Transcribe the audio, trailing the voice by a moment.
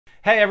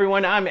Hey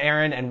everyone, I'm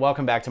Aaron and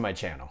welcome back to my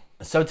channel.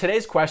 So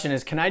today's question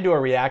is, can I do a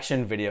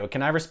reaction video?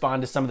 Can I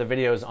respond to some of the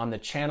videos on the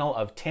channel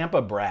of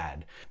Tampa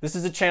Brad? This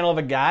is a channel of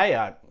a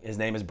guy, his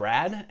name is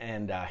Brad,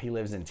 and he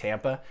lives in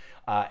Tampa.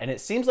 And it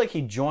seems like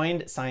he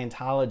joined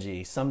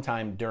Scientology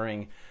sometime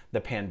during the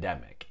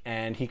pandemic.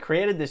 And he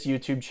created this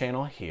YouTube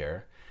channel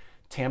here,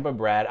 Tampa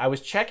Brad. I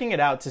was checking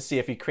it out to see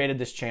if he created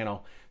this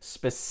channel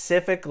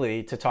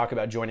specifically to talk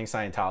about joining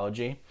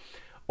Scientology,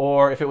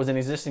 or if it was an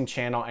existing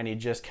channel and he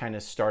just kind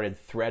of started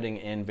threading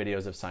in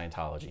videos of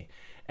Scientology.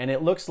 And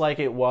it looks like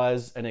it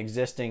was an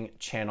existing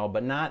channel,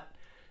 but not,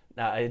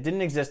 it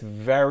didn't exist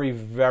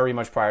very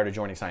much prior to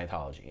joining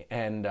Scientology.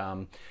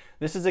 And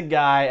this is a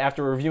guy,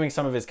 after reviewing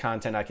some of his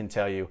content, I can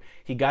tell you,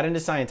 he got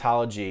into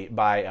Scientology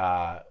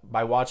by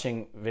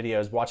watching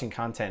videos, watching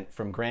content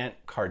from Grant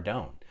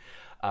Cardone.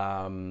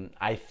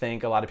 I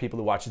think a lot of people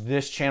who watch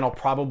this channel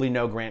probably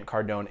know Grant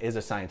Cardone is a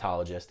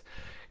Scientologist.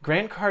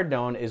 Grant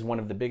Cardone is one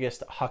of the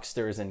biggest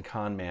hucksters and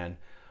con men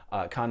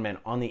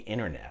on the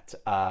internet.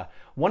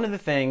 One of the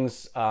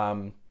things,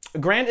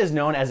 Grant is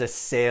known as a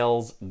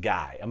sales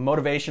guy, a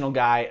motivational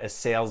guy, a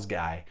sales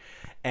guy.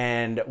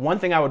 And one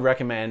thing I would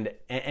recommend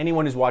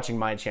anyone who's watching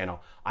my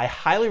channel, I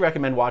highly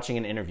recommend watching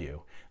an interview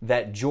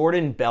that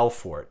Jordan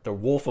Belfort, the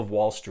Wolf of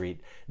Wall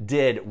Street,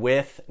 did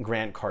with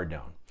Grant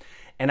Cardone.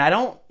 And I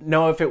don't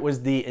know if it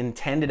was the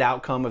intended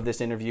outcome of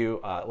this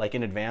interview, like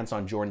in advance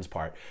on Jordan's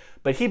part,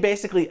 but he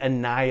basically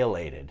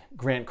annihilated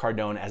Grant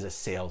Cardone as a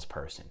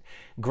salesperson.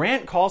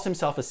 Grant calls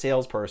himself a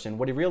salesperson.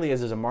 What he really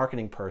is a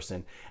marketing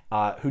person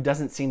who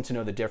doesn't seem to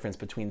know the difference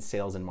between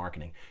sales and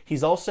marketing.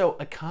 He's also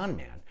a con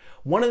man.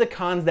 One of the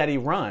cons that he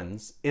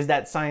runs is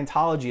that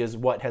Scientology is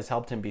what has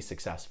helped him be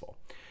successful.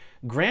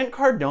 Grant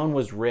Cardone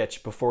was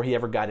rich before he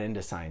ever got into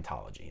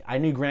Scientology. I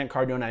knew Grant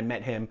Cardone. I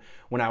met him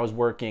when I was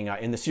working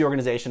in the Sea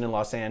organization in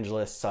Los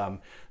Angeles.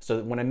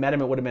 So when I met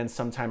him, it would have been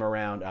sometime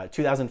around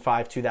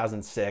 2005,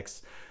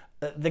 2006.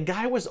 The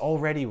guy was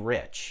already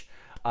rich.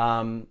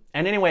 And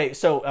anyway,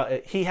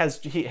 so he has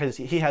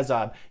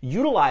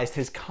utilized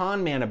his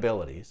con man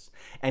abilities,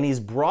 and he's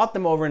brought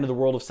them over into the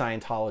world of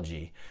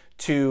Scientology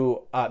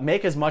to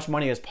make as much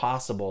money as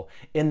possible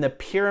in the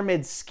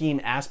pyramid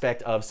scheme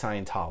aspect of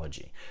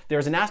Scientology.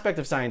 There's an aspect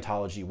of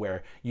Scientology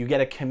where you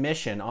get a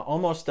commission,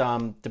 almost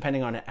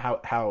depending on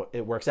how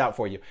it works out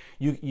for you.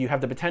 You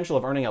have the potential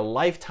of earning a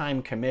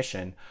lifetime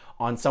commission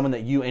on someone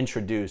that you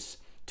introduce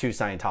to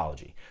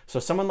Scientology. So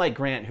someone like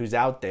Grant, who's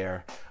out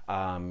there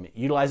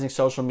utilizing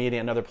social media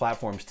and other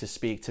platforms to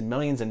speak to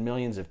millions and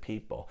millions of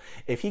people,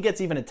 if he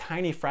gets even a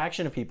tiny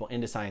fraction of people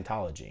into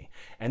Scientology,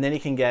 and then he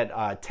can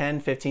get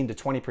 10, 15 to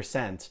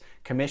 20%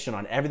 commission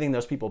on everything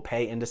those people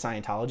pay into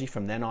Scientology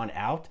from then on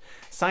out,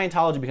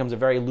 Scientology becomes a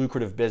very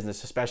lucrative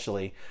business,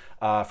 especially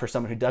for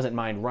someone who doesn't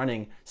mind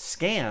running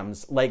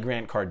scams like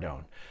Grant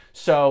Cardone.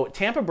 So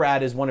Tampa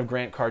Brad is one of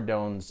Grant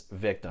Cardone's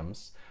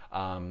victims.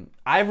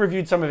 I've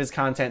reviewed some of his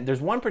content. There's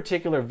one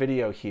particular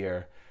video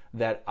here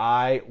that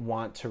I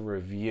want to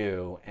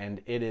review, and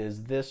it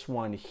is this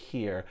one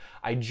here.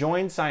 I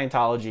joined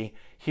Scientology.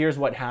 Here's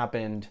what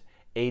happened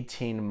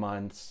 18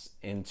 months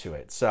into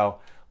it. So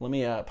let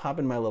me pop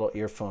in my little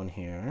earphone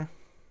here,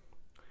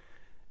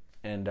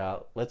 and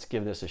let's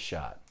give this a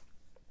shot.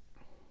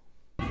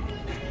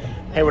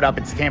 Hey, what up?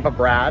 It's Tampa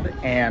Brad,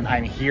 and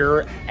I'm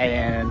here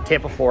in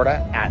Tampa,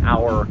 Florida at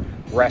our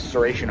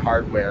Restoration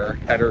Hardware,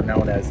 better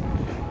known as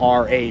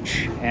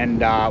RH,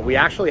 and we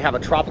actually have a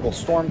tropical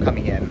storm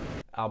coming in.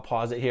 I'll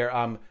pause it here.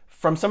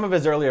 From some of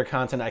his earlier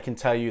content, I can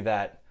tell you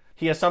that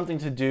he has something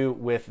to do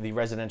with the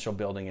residential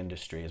building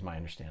industry, is my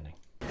understanding.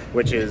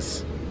 Which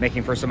is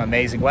making for some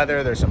amazing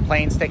weather. There's some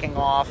planes taking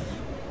off.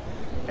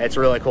 It's a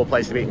really cool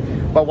place to be.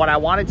 But what I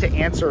wanted to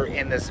answer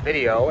in this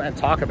video and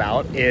talk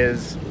about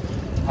is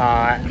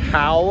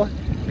how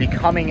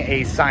becoming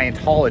a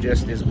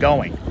Scientologist is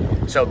going.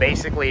 So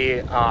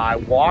basically, I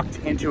walked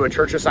into a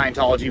Church of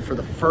Scientology for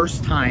the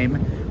first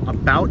time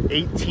about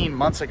 18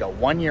 months ago,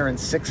 1 year and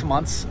 6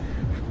 months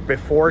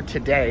before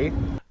today.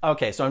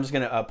 Okay, so I'm just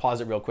gonna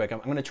pause it real quick. I'm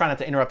gonna try not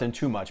to interrupt him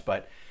too much,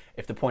 but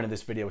if the point of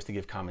this video was to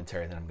give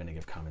commentary, then I'm gonna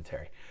give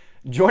commentary.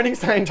 Joining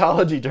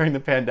Scientology during the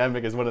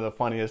pandemic is one of the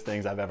funniest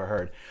things I've ever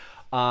heard.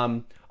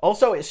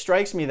 Also, it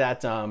strikes me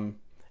that,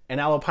 and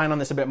I'll opine on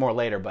this a bit more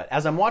later, but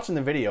as I'm watching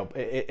the video,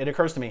 it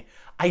occurs to me,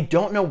 I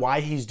don't know why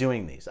he's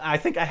doing these. I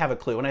think I have a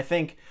clue, and I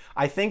think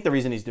the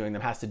reason he's doing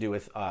them has to do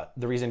with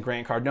the reason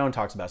Grant Cardone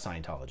talks about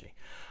Scientology.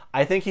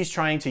 I think he's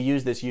trying to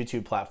use this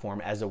YouTube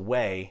platform as a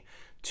way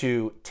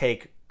to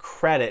take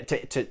credit,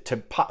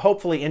 to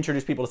hopefully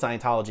introduce people to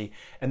Scientology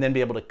and then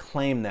be able to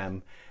claim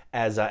them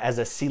as a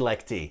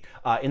selectee.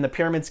 In the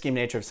pyramid scheme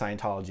nature of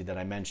Scientology that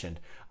I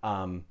mentioned,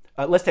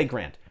 let's take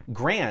Grant.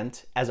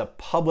 Grant, as a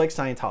public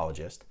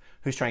Scientologist,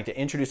 who's trying to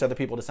introduce other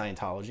people to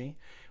Scientology.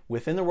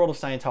 Within the world of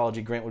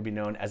Scientology, Grant would be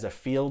known as a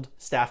field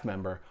staff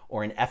member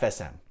or an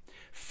FSM.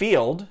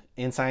 Field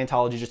in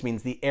Scientology just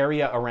means the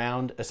area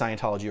around a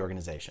Scientology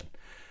organization.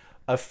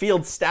 A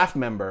field staff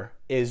member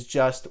is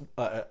just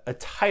a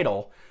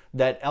title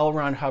that L.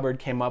 Ron Hubbard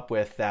came up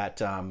with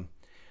that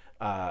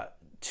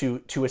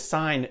to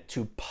assign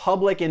to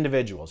public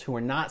individuals who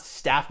are not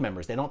staff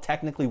members. They don't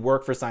technically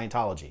work for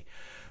Scientology.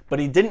 But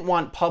he didn't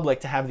want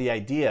public to have the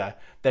idea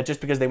that just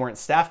because they weren't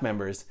staff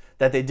members,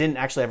 that they didn't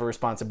actually have a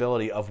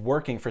responsibility of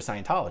working for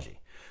Scientology.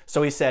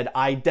 So he said,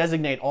 I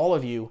designate all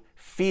of you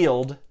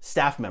field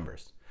staff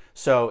members.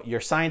 So you're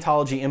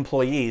Scientology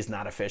employees,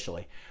 not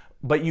officially,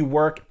 but you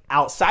work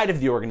outside of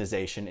the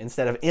organization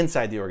instead of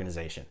inside the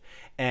organization.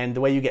 And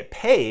the way you get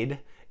paid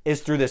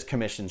is through this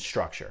commission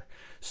structure.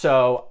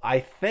 So I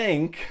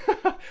think,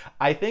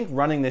 I think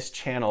running this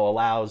channel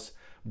allows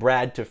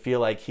Brad to feel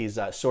like he's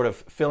sort of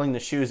filling the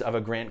shoes of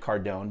a Grant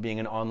Cardone, being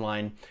an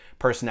online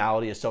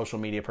personality, a social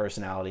media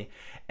personality,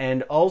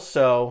 and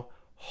also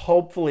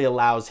hopefully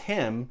allows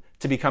him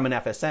to become an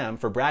FSM,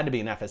 for Brad to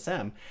be an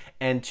FSM,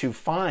 and to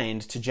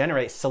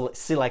generate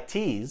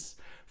selectees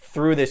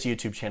through this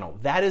YouTube channel.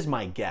 That is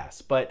my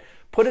guess, but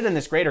put it in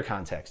this greater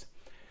context.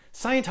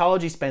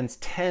 Scientology spends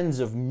tens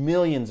of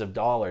millions of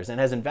dollars and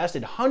has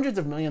invested hundreds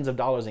of millions of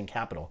dollars in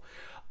capital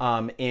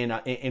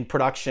in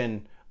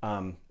production,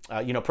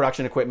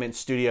 production equipment,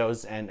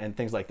 studios, and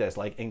things like this,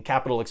 like in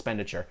capital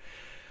expenditure,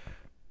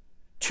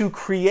 to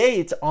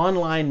create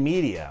online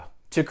media,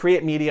 to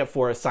create media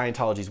for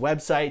Scientology's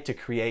website, to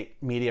create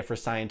media for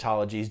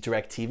Scientology's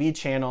direct TV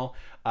channel.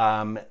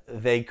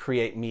 They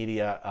create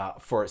media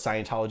for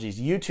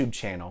Scientology's YouTube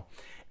channel.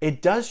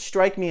 It does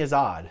strike me as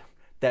odd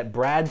that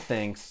Brad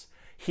thinks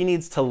he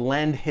needs to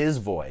lend his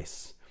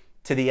voice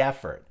to the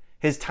effort,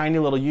 his tiny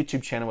little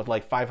YouTube channel with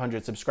like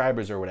 500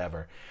 subscribers or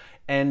whatever.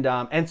 And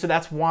so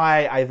that's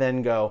why I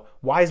then go,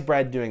 why is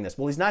Brad doing this?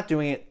 Well, he's not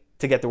doing it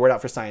to get the word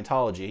out for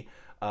Scientology.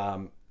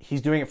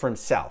 He's doing it for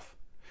himself.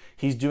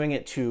 He's doing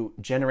it to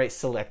generate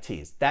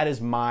selectees. That is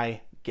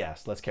my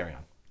guess. Let's carry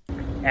on.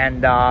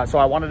 And so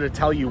I wanted to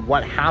tell you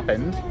what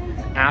happened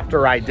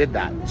after I did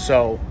that.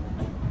 So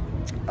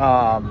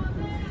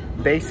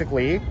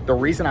basically, the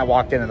reason I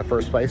walked in the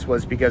first place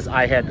was because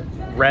I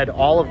had read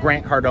all of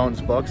Grant Cardone's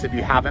books. If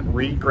you haven't,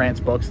 read Grant's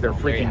books. They're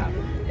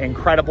freaking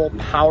incredible,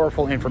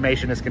 powerful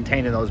information is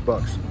contained in those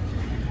books.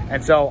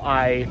 And so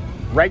I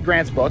read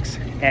Grant's books,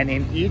 and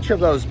in each of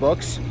those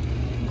books,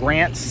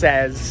 Grant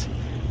says,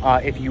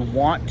 if you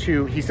want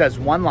to, he says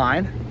one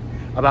line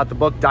about the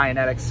book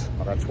Dianetics.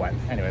 Oh, that's wet.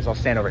 Anyways, I'll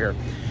stand over here.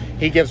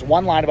 He gives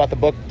one line about the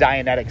book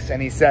Dianetics,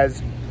 and he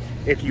says,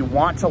 if you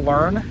want to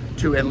learn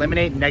to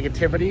eliminate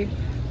negativity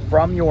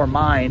from your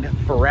mind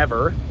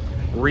forever,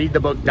 read the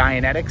book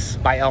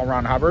Dianetics by L.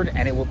 Ron Hubbard,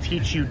 and it will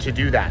teach you to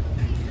do that.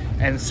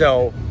 And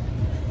so,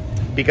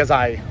 because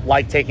I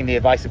like taking the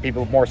advice of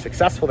people more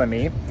successful than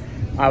me,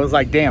 I was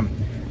like, damn,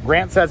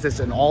 Grant says this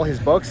in all his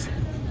books.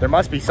 There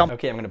must be something.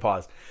 Okay, I'm going to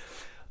pause.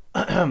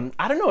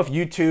 I don't know if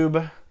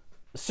YouTube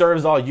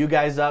serves all you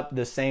guys up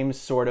the same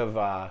sort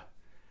of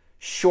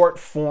short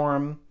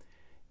form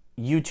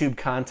YouTube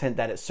content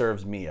that it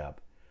serves me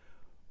up.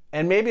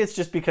 And maybe it's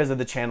just because of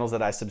the channels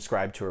that I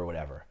subscribe to or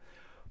whatever.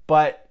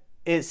 But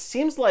it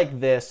seems like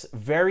this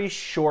very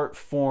short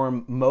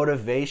form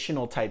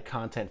motivational type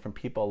content from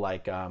people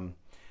like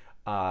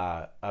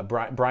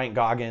Bryant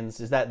Goggins,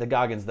 is that the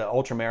Goggins, the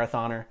ultra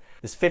marathoner?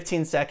 This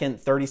 15-second,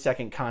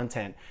 30-second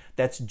content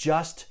that's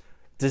just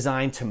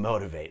designed to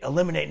motivate,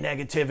 eliminate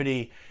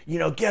negativity,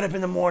 get up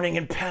in the morning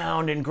and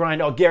pound and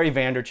grind. Oh, Gary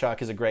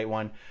Vaynerchuk is a great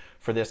one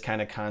for this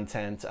kind of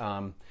content.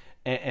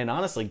 And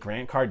honestly,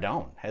 Grant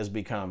Cardone has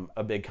become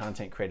a big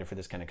content creator for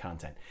this kind of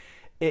content.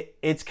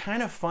 It's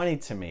kind of funny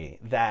to me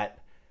that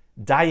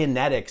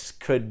Dianetics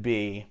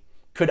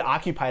could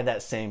occupy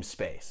that same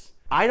space.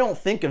 I don't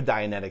think of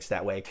Dianetics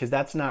that way because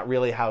that's not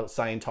really how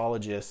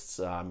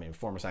Scientologists,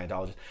 former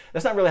Scientologists,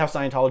 that's not really how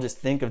Scientologists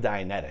think of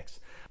Dianetics.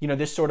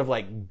 This sort of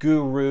like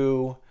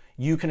guru,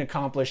 you can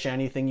accomplish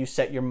anything you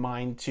set your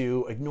mind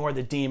to, ignore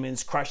the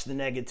demons, crush the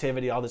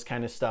negativity, all this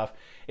kind of stuff.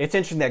 It's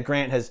interesting that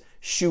Grant has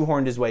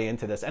shoehorned his way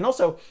into this. And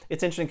also,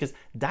 it's interesting because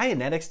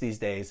Dianetics these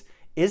days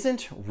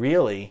isn't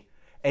really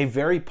a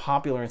very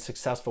popular and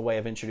successful way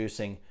of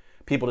introducing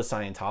people to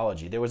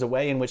Scientology. There was a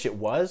way in which it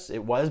was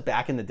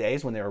back in the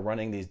days when they were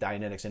running these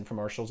Dianetics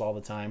infomercials all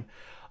the time.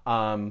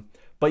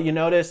 But you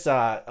notice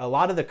a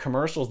lot of the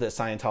commercials that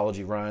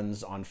Scientology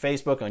runs on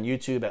Facebook, on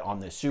YouTube, on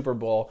the Super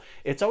Bowl,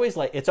 it's always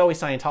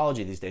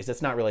Scientology these days.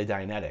 It's not really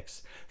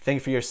Dianetics.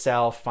 Think for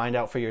yourself, find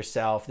out for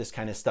yourself, this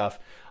kind of stuff.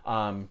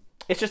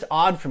 It's just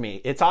odd for me.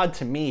 It's odd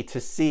to me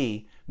to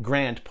see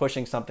Grant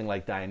pushing something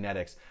like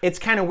Dianetics. It's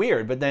kind of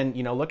weird, but then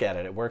look at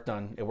it. It worked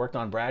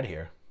on Brad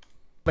here.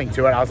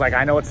 To it, I was like,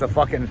 I know it's the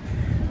fucking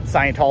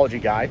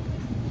Scientology guy,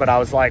 but I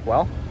was like,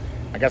 well,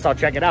 I guess I'll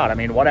check it out. I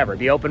mean, whatever,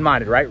 be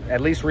open-minded, right? At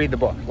least read the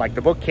book. Like,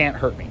 the book can't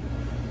hurt me.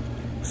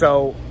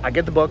 So I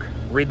get the book,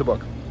 read the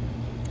book.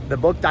 The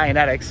book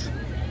Dianetics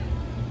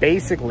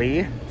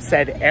basically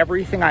said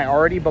everything I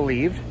already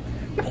believed,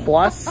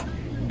 plus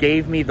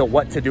gave me the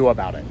what to do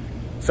about it.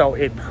 So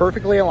it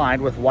perfectly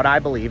aligned with what I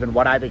believe and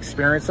what I've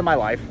experienced in my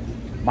life,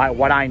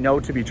 what I know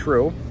to be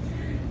true.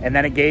 And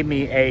then it gave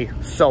me a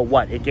so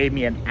what? It gave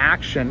me an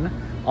action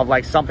of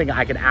like something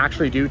I could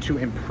actually do to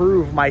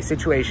improve my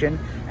situation.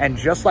 And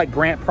just like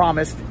Grant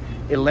promised,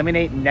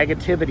 eliminate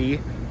negativity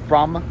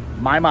from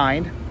my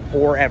mind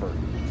forever.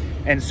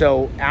 And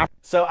so after...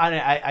 So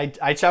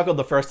I chuckled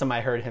the first time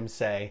I heard him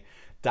say,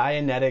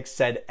 Dianetics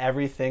said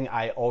everything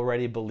I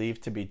already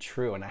believed to be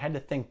true. And I had to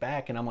think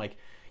back, and I'm like,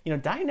 you know,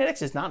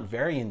 Dianetics is not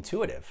very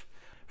intuitive.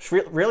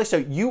 Really? So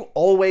you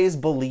always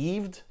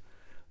believed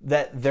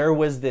that there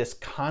was this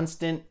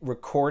constant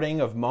recording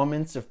of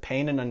moments of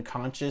pain and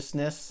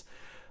unconsciousness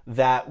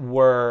that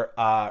were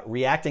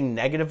reacting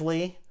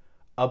negatively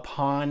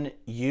upon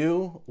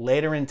you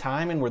later in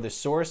time and were the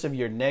source of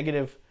your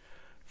negative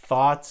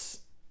thoughts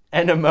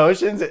and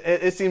emotions?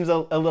 It seems a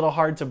little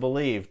hard to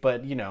believe,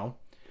 but you know,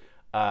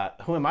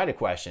 who am I to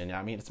question?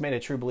 I mean, it's made a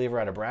true believer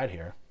out of Brad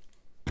here.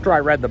 After I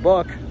read the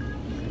book,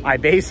 I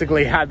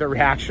basically had the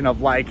reaction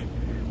of like,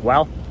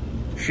 well,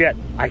 shit,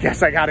 I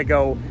guess I gotta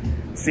go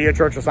see a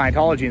Church of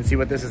Scientology and see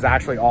what this is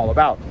actually all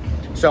about.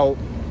 So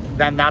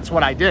then that's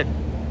what I did.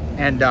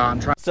 And I'm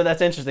trying. So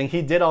that's interesting.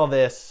 He did all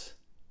this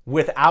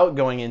without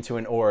going into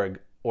an org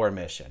or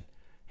mission.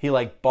 He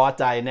like bought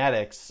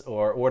Dianetics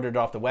or ordered it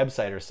off the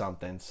website or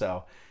something.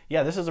 So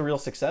yeah, this is a real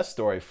success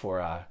story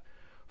for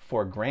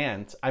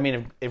Grant. I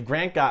mean, if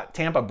Grant got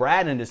Tampa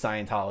Brad into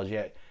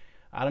Scientology,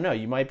 I don't know,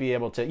 you might be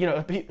able to, you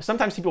know,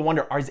 sometimes people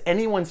wonder, is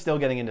anyone still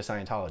getting into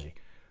Scientology?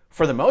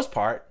 For the most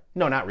part,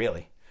 no, not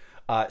really.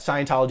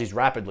 Scientology is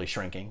rapidly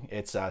shrinking.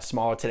 It's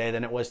smaller today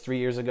than it was 3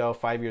 years ago,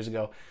 5 years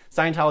ago.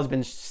 Scientology has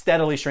been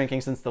steadily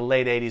shrinking since the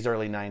late 80s,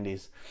 early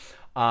 90s.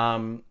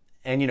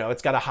 And, you know,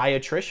 it's got a high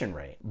attrition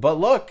rate. But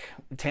look,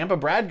 Tampa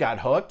Brad got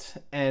hooked,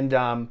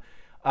 and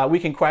we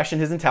can question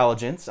his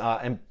intelligence.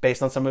 And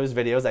based on some of his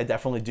videos, I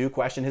definitely do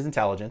question his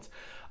intelligence.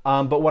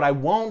 But what I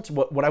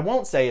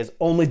won't say is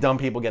only dumb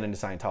people get into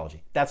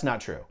Scientology. That's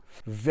not true.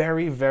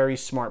 Very, very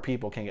smart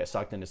people can get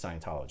sucked into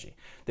Scientology.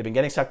 They've been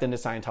getting sucked into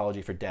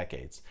Scientology for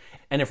decades.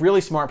 And if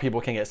really smart people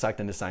can get sucked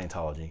into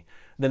Scientology,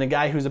 then a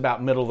guy who's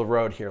about middle of the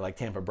road here, like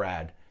Tampa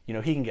Brad, you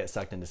know, he can get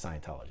sucked into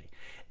Scientology.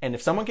 And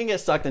if someone can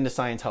get sucked into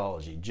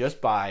Scientology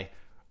just by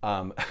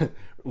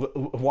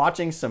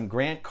watching some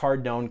Grant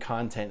Cardone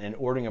content and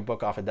ordering a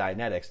book off of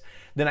Dianetics,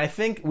 then I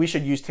think we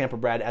should use Tampa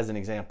Brad as an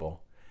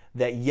example.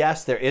 That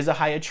yes, there is a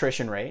high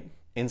attrition rate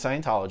in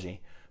Scientology,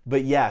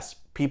 but yes,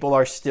 people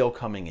are still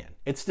coming in.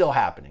 It's still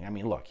happening. I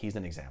mean, look, he's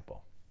an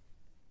example.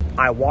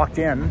 I walked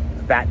in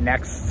that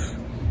next,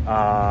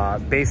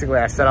 basically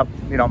I set up,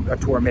 you know, a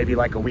tour maybe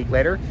like a week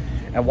later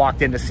and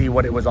walked in to see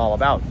what it was all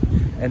about.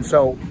 And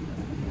so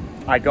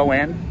I go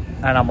in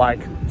and I'm like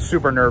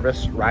super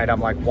nervous, right?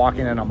 I'm like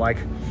walking in, I'm like,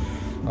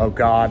 oh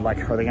God,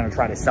 like, are they gonna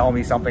try to sell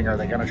me something? Are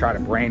they gonna try to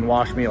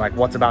brainwash me? Like,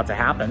 what's about to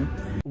happen?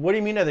 What do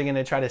you mean are they going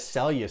to try to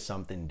sell you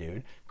something,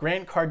 dude?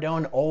 Grant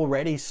Cardone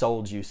already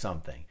sold you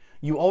something.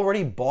 You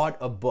already bought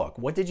a book.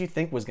 What did you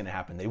think was going to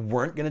happen? They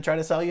weren't going to try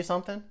to sell you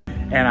something?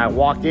 And I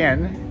walked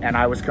in and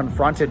I was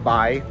confronted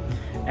by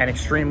an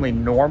extremely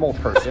normal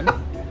person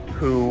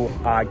who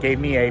gave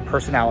me a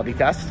personality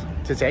test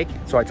to take.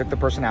 So I took the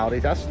personality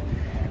test,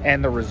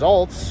 and the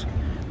results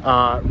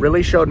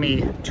really showed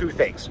me two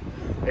things.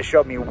 It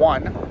showed me,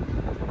 one,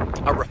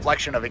 a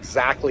reflection of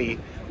exactly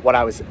what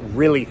I was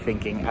really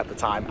thinking at the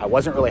time. I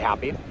wasn't really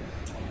happy.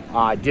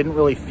 I didn't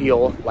really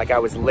feel like I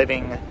was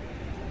living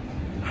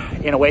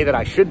in a way that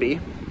I should be.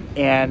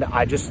 And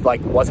I just like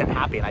wasn't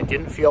happy. And I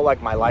didn't feel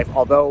like my life,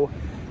 although,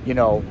 you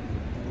know,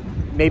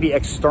 maybe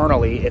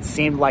externally it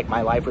seemed like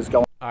my life was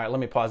going. All right,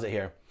 let me pause it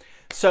here.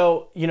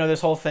 So, you know,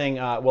 this whole thing,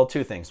 well,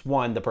 two things.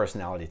 One, the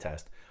personality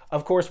test.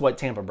 Of course, what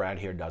Tampa Brad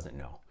here doesn't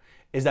know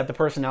is that the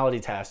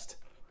personality test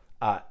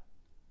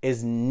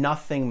is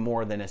nothing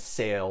more than a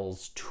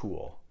sales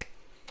tool.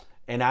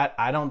 And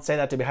I don't say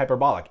that to be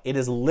hyperbolic. It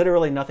is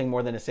literally nothing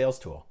more than a sales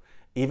tool.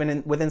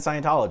 Even within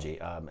Scientology,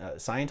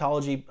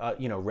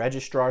 you know,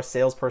 registrar,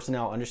 sales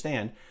personnel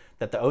understand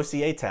that the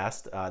OCA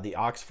test, the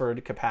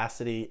Oxford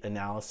Capacity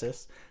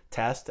Analysis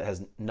test,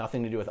 has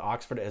nothing to do with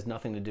Oxford. It has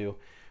nothing to do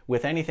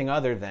with anything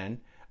other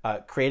than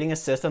creating a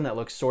system that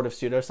looks sort of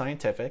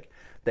pseudoscientific,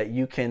 that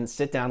you can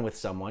sit down with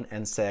someone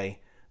and say,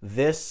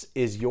 this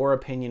is your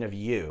opinion of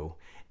you,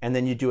 and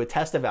then you do a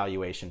test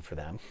evaluation for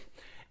them.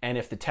 And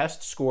if the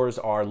test scores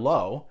are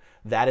low,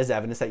 that is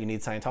evidence that you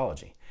need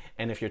Scientology.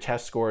 And if your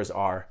test scores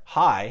are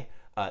high,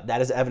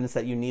 that is evidence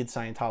that you need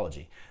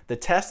Scientology. The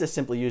test is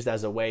simply used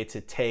as a way to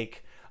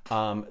take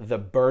the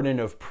burden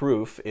of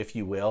proof, if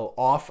you will,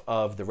 off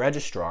of the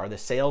registrar, the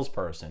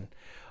salesperson,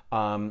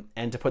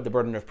 and to put the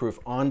burden of proof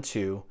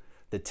onto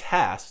the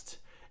test.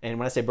 And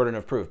when I say burden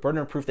of proof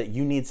that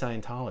you need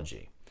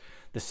Scientology.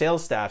 The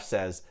sales staff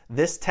says,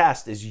 this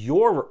test is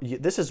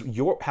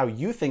how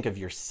you think of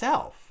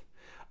yourself.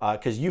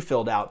 Because you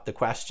filled out the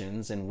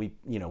questions and we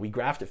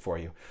graphed it for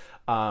you.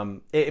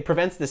 It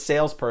prevents the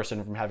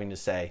salesperson from having to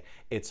say,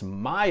 it's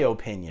my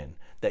opinion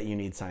that you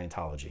need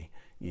Scientology.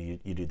 You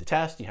do the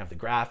test, you have the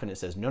graph, and it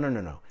says,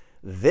 no.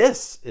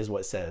 This is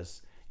what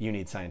says you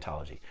need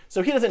Scientology.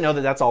 So he doesn't know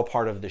that that's all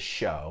part of the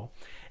show.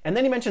 And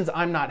then he mentions,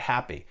 I'm not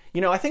happy. You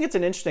know, I think it's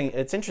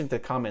interesting to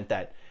comment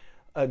that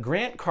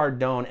Grant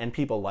Cardone and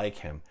people like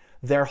him,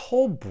 their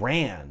whole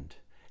brand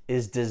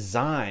is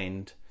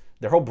designed.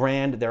 Their whole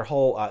brand, their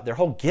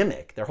whole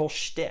gimmick, their whole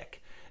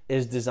shtick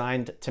is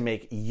designed to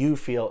make you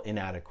feel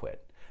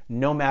inadequate,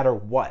 no matter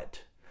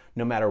what.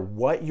 No matter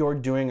what you're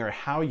doing or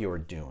how you're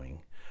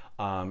doing.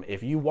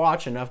 If you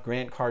watch enough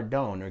Grant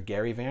Cardone or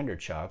Gary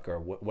Vaynerchuk or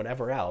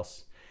whatever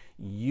else,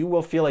 you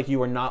will feel like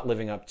you are not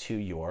living up to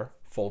your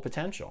full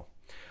potential.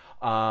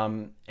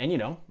 And you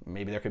know,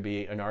 maybe there could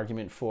be an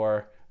argument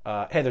for,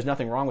 hey, there's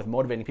nothing wrong with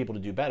motivating people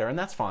to do better, and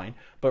that's fine.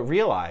 But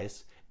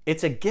realize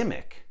it's a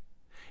gimmick.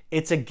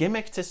 It's a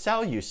gimmick to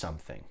sell you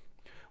something.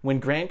 When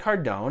Grant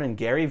Cardone and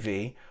Gary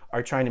V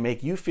are trying to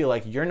make you feel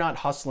like you're not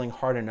hustling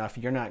hard enough,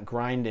 you're not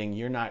grinding,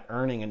 you're not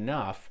earning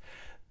enough,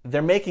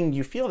 they're making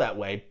you feel that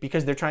way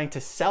because they're trying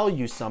to sell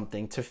you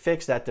something to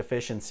fix that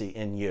deficiency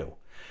in you.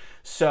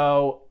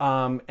 So,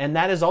 and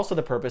that is also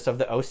the purpose of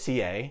the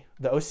OCA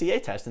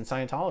test in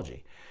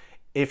Scientology.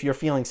 If you're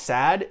feeling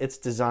sad, it's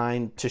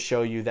designed to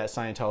show you that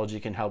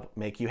Scientology can help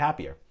make you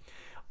happier.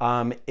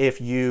 If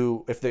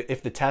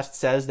the test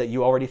says that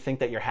you already think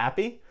that you're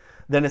happy,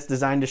 then it's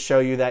designed to show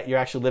you that you're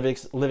actually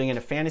living in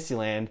a fantasy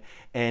land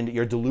and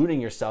you're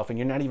deluding yourself and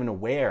you're not even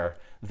aware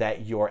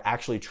that you're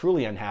actually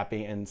truly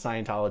unhappy, and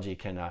Scientology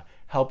can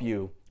help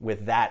you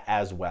with that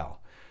as well.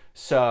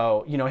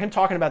 So, you know, him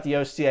talking about the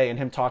OCA and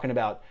him talking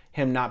about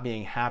him not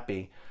being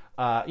happy,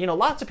 you know,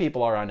 lots of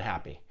people are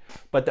unhappy.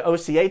 But the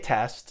OCA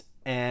test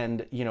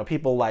and, you know,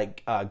 people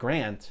like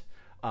Grant,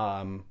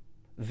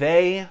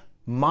 they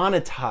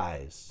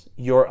monetize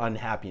your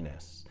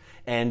unhappiness.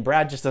 And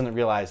Brad just doesn't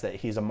realize that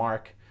he's a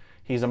mark.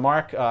 He's a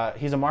mark of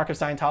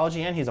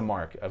Scientology, and he's a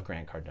mark of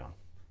Grant Cardone.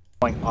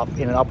 Going up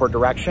in an upward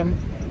direction.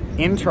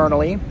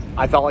 Internally,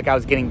 I felt like I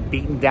was getting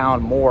beaten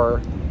down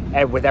more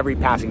with every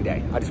passing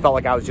day. I just felt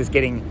like I was just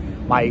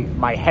getting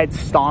my head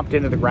stomped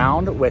into the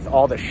ground with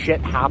all the shit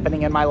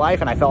happening in my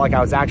life, and I felt like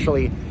I was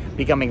actually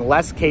becoming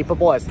less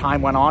capable as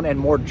time went on and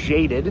more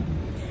jaded,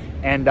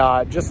 and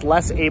just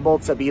less able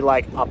to be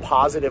like a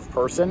positive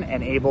person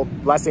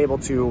and less able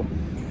to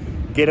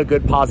get a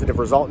good positive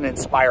result and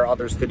inspire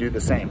others to do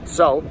the same.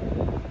 So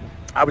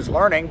I was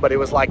learning, but it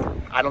was like,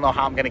 I don't know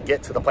how I'm going to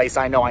get to the place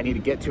I know I need to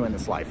get to in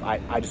this life.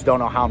 I just don't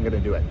know how I'm going to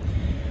do it.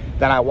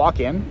 Then I walk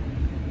in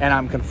and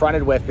I'm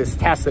confronted with this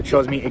test that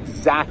shows me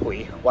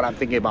exactly what I'm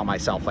thinking about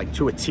myself, like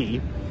to a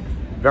T.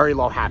 Very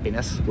low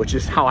happiness, which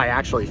is how I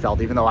actually felt,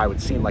 even though I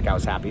would seem like I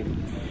was happy.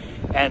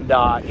 And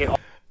I don't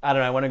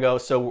know, I want to go,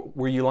 so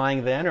were you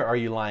lying then or are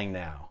you lying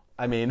now?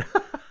 I mean,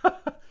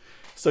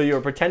 so you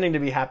were pretending to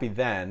be happy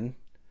then,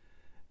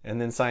 and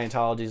then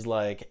Scientology's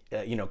like,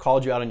 you know,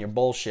 called you out on your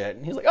bullshit.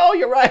 And he's like, oh,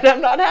 you're right, I'm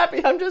not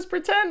happy, I'm just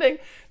pretending.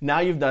 Now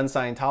you've done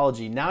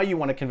Scientology. Now you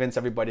want to convince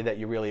everybody that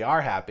you really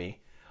are happy,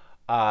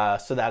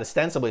 so that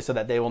ostensibly, so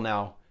that they will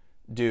now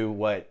do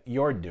what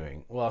you're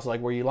doing. Well, it's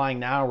like, were you lying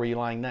now or were you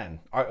lying then?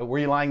 Were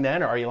you lying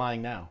then or are you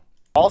lying now?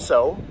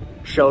 Also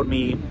showed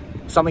me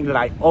something that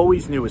I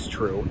always knew was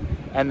true,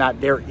 and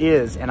that there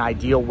is an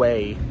ideal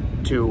way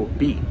to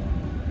be.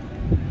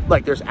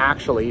 Like there's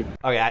actually...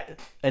 Okay,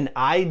 an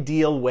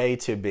ideal way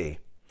to be.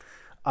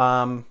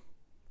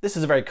 This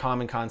is a very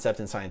common concept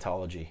in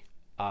Scientology.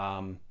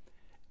 And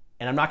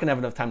I'm not gonna have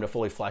enough time to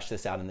fully flesh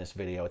this out in this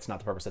video. It's not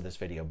the purpose of this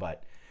video,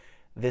 but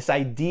this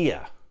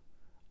idea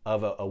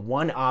of a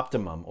one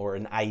optimum or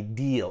an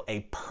ideal,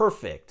 a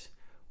perfect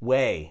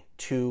way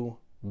to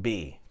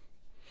be.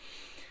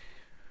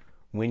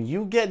 When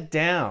you get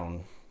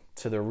down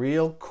to the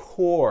real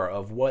core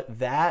of what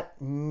that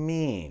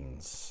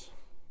means,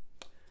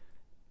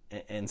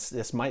 and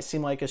this might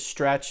seem like a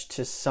stretch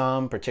to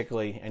some,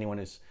 particularly anyone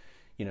who's,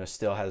 you know,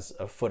 still has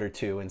a foot or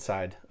two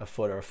inside, a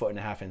foot or a foot and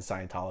a half in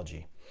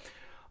Scientology.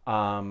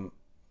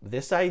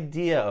 This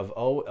idea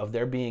of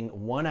there being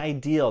one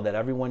ideal that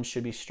everyone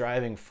should be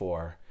striving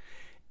for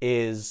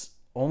is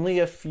only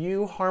a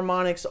few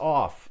harmonics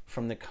off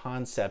from the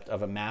concept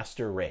of a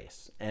master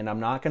race. And I'm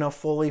not going to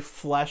fully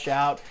flesh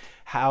out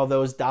how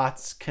those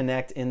dots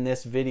connect in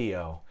this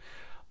video.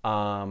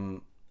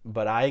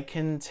 But I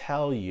can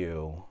tell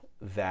you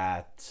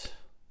that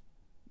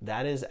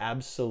that is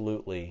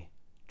absolutely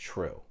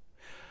true.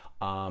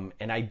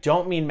 And I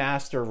don't mean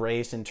master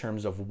race in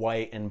terms of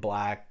white and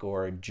black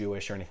or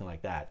Jewish or anything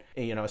like that.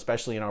 You know,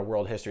 especially in our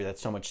world history,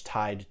 that's so much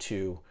tied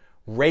to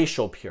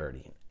racial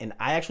purity. And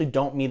I actually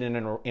don't mean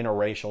it in a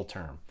racial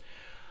term.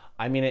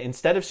 I mean,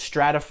 instead of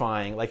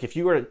stratifying, like if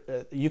you were,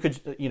 you could,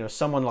 you know,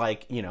 someone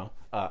like, you know,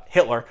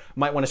 Hitler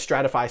might want to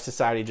stratify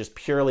society just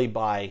purely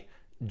by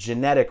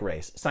genetic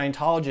race.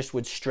 Scientologists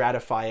would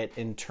stratify it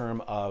in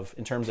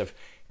terms of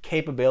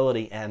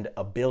capability and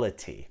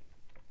ability,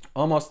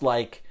 almost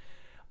like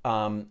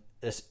a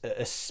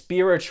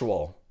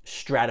spiritual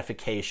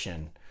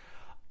stratification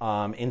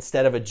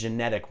instead of a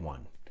genetic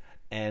one.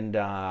 And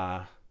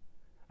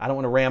I don't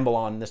want to ramble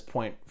on this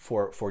point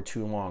for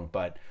too long,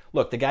 but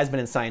look, the guy's been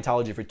in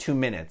Scientology for 2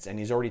 minutes and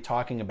he's already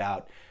talking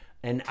about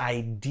an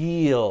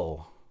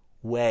ideal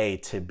way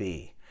to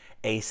be,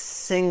 a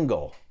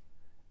single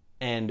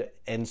and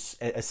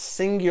a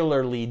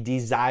singularly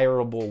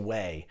desirable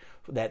way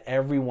that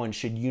everyone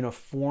should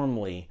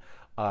uniformly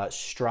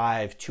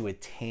strive to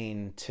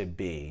attain to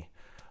be.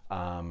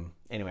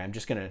 Anyway, I'm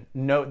just going to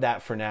note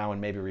that for now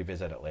and maybe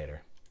revisit it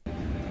later.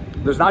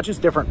 there's not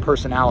just different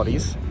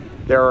personalities,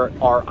 there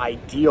are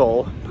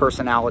ideal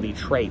personality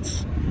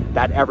traits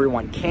that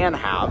everyone can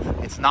have.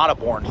 It's not a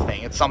born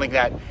thing. It's something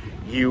that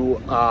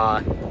you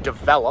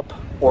develop,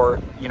 or,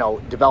 you know,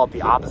 develop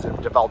the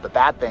opposite, develop the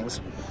bad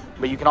things,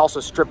 but you can also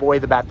strip away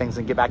the bad things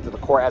and get back to the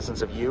core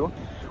essence of you,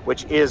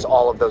 which is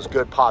all of those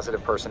good,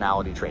 positive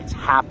personality traits.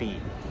 Happy,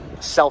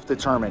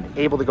 self-determined,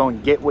 able to go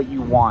and get what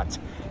you want,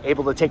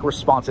 able to take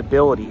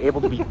responsibility,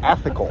 able to be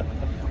ethical,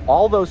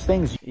 all those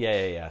things.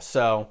 Yeah.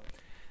 So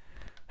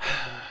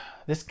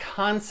this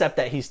concept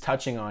that he's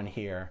touching on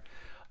here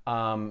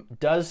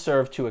does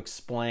serve to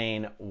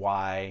explain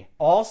why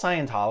all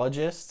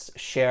Scientologists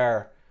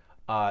share,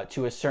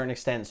 to a certain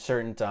extent,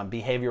 certain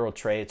behavioral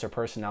traits or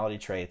personality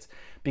traits,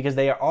 because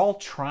they are all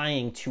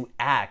trying to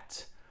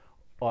act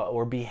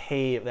or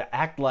behave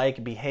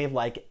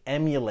like,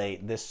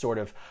 emulate this sort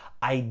of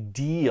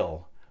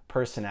ideal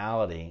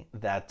personality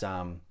that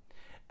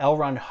L.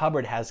 Ron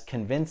Hubbard has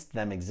convinced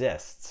them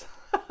exists.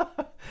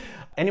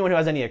 Anyone who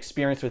has any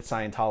experience with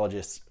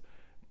Scientologists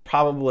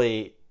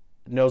probably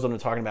knows what I'm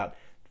talking about.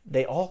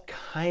 They all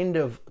kind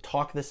of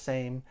talk the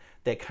same.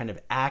 They kind of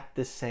act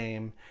the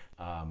same.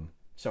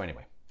 So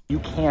anyway. You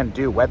can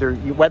do, whether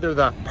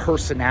the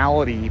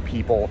personality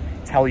people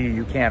tell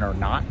you can or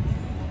not.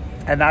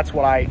 And that's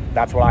what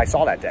I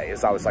saw that day,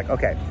 is I was like,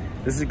 okay,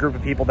 this is a group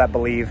of people that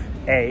believe,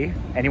 A,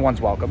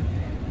 anyone's welcome,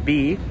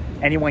 B,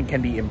 anyone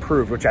can be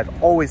improved, which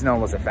I've always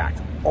known was a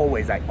fact.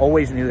 I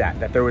always knew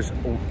that there was,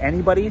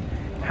 anybody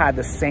had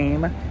the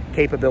same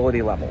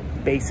capability level,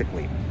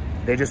 basically.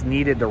 They just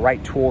needed the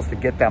right tools to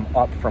get them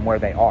up from where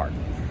they are.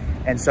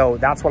 And so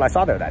that's what I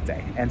saw there that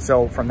day. And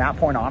so from that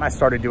point on, I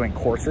started doing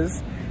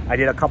courses. I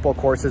did a couple of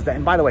courses that,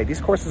 and by the way,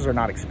 these courses are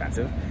not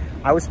expensive.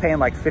 I was paying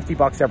like 50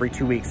 bucks every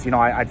 2 weeks. You know,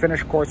 I'd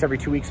finish a course every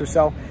 2 weeks or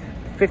so,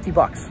 50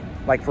 bucks,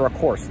 like for a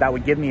course. That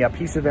would give me a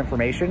piece of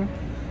information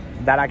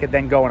that I could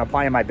then go and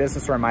apply in my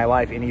business or in my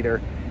life and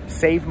either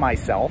save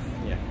myself.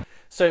 Yeah.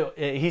 So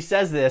he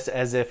says this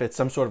as if it's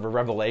some sort of a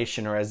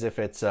revelation, or as if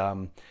it's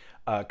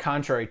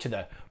contrary to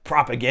the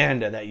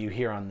propaganda that you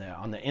hear on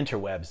the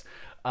interwebs.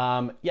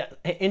 Yeah,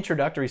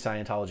 introductory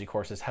Scientology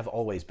courses have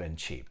always been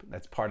cheap.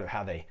 That's part of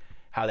how they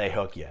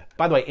hook you.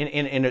 By the way,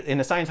 in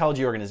a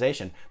Scientology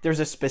organization, there's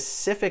a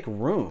specific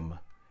room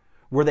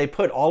where they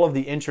put all of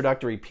the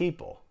introductory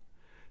people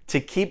to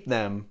keep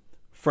them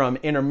from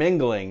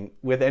intermingling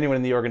with anyone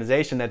in the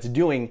organization that's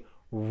doing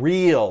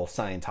real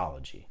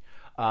Scientology.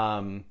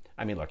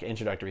 I mean, look,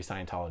 introductory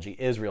Scientology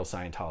is real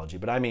Scientology,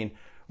 but I mean,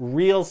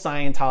 real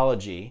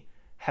Scientology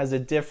has a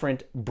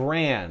different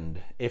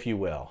brand, if you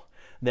will,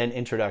 than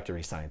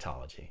introductory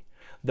Scientology.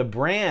 The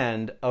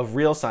brand of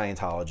real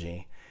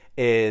Scientology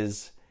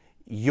is,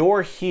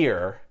 you're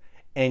here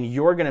and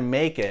you're going to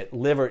make it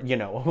live, or, you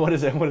know, what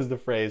is the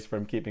phrase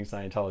from Keeping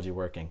Scientology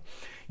Working?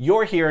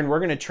 You're here and we're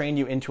going to train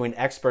you into an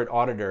expert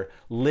auditor.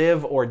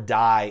 Live or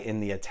die in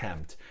the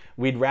attempt.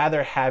 We'd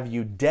rather have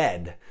you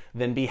dead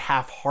than be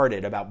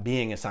half-hearted about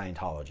being a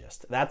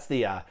Scientologist. That's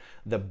the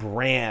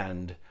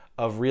brand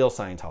of real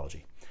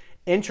Scientology.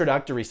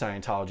 Introductory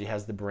Scientology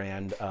has the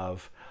brand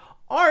of,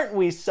 aren't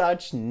we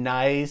such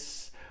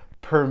nice,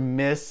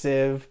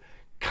 permissive,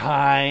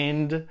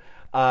 kind,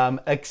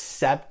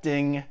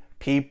 accepting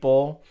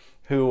people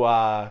who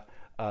are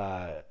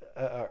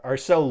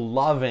so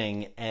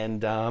loving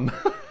and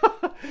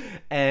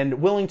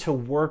and willing to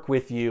work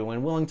with you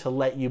and willing to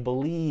let you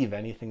believe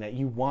anything that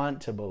you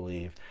want to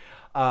believe.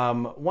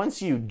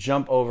 Once you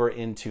jump over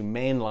into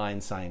mainline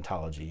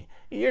Scientology,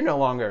 you're no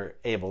longer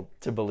able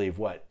to believe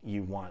what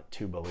you want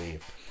to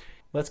believe.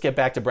 Let's get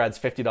back to Brad's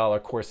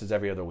 $50 courses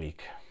every other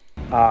week.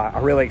 A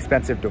really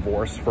expensive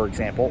divorce, for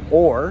example,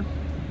 or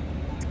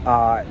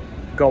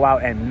go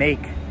out and make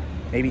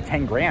maybe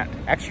 10 grand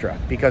extra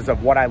because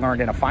of what I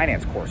learned in a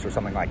finance course or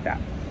something like that.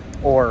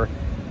 Or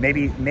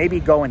maybe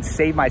go and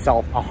save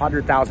myself a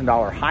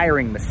 $100,000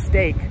 hiring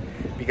mistake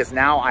because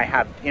now I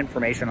have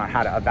information on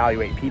how to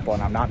evaluate people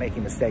and I'm not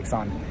making mistakes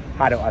on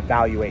how to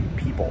evaluate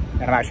people.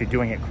 And I'm actually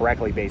doing it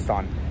correctly based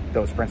on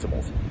those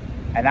principles.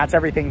 And that's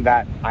everything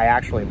that I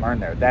actually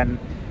learned there. Then,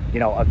 you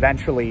know,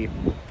 eventually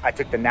I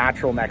took the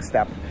natural next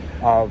step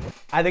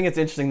of... I think it's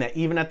interesting that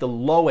even at the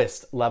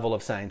lowest level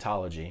of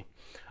Scientology,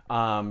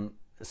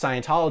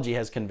 Scientology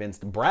has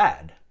convinced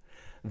Brad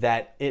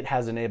that it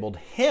has enabled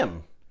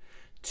him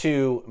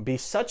to be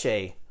such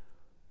a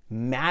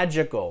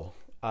magical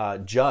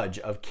judge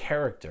of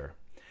character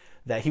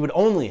that he would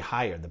only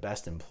hire the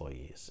best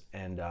employees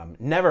and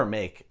never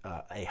make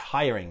a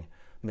hiring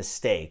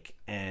mistake.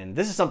 And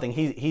this is something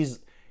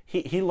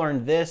he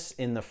learned this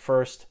in the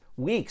first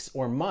weeks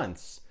or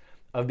months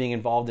of being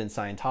involved in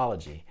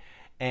Scientology.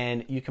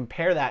 And you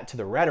compare that to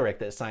the rhetoric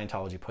that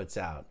Scientology puts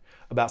out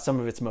about some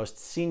of its most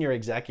senior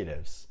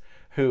executives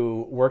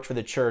who worked for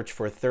the church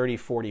for 30,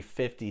 40,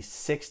 50,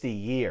 60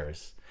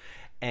 years,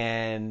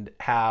 and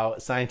how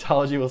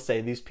Scientology will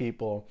say these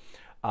people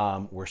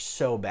were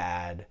so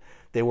bad.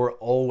 They were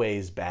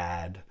always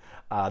bad.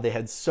 They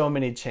had so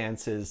many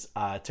chances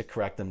to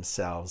correct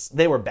themselves.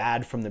 They were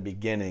bad from the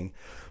beginning.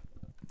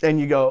 And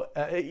you go,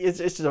 it's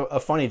just a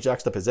funny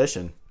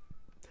juxtaposition.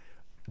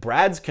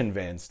 Brad's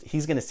convinced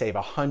he's going to save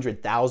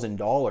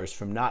 $100,000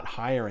 from not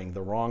hiring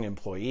the wrong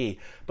employee,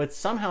 but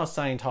somehow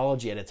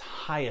Scientology at its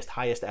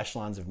highest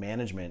echelons of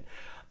management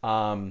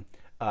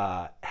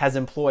has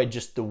employed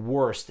just the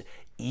worst,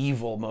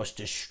 evil, most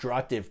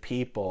destructive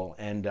people.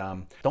 And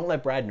don't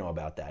let Brad know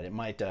about that. It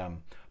might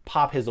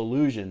pop his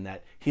illusion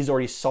that he's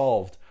already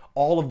solved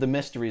all of the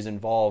mysteries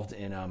involved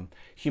in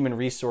human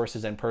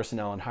resources and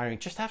personnel and hiring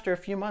just after a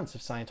few months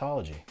of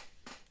Scientology.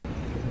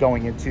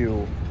 Going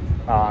into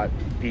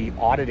the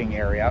auditing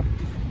area,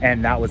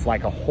 and that was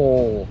like a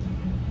whole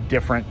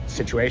different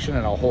situation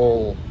and a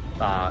whole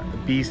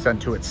beast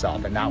unto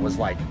itself. And that was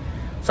like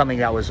something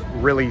that was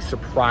really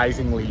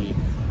surprisingly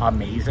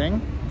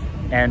amazing,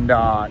 and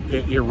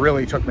it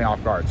really took me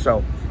off guard.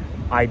 So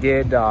I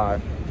did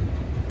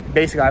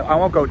basically, I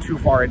won't go too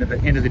far into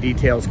the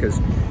details, because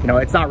you know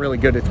it's not really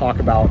good to talk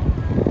about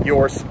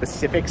your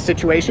specific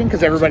situation,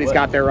 because everybody's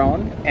got their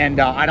own,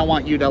 and I don't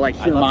want you to like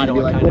hear mine and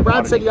be like, well,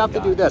 Brad said you have to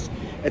do this.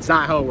 It's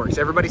not how it works.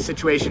 Everybody's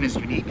situation is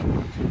unique,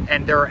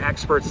 and there are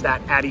experts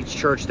that at each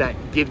church that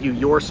give you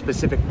your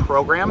specific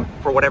program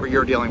for whatever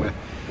you're dealing with.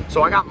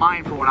 So I got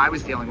mine for what I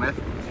was dealing with,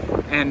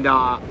 and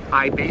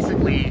I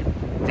basically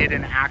did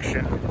an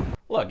action.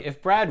 Look,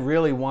 if Brad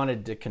really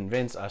wanted to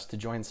convince us to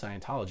join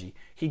Scientology,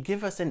 he'd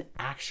give us an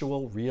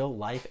actual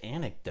real-life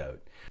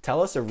anecdote.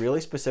 Tell us a really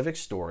specific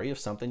story of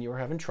something you were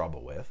having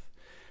trouble with.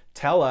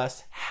 Tell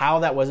us how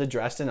that was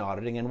addressed in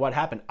auditing and what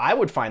happened. I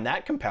would find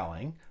that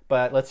compelling,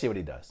 but let's see what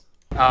he does.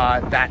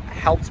 That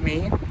helped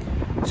me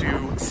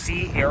to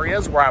see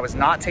areas where I was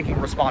not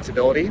taking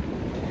responsibility,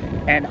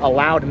 and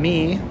allowed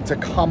me to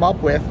come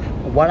up with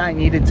what I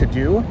needed to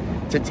do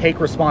to take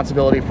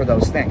responsibility for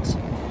those things.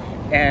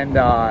 And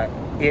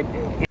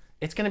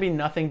it's going to be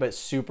nothing but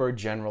super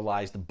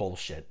generalized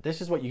bullshit.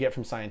 This is what you get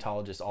from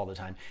Scientologists all the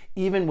time,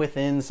 even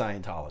within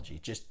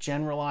Scientology. Just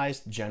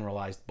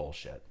generalized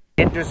bullshit.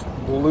 It just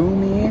blew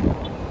me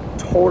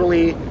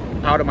totally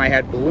out of my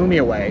head, blew me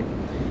away.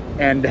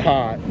 And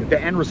the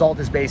end result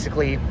is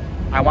basically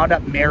I wound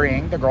up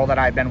marrying the girl that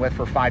I've been with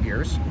for 5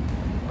 years,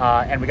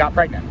 and we got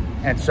pregnant.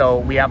 And so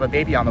we have a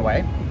baby on the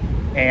way,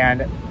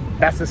 and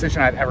best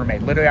decision I've ever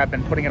made. Literally, I've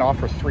been putting it off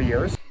for 3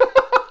 years.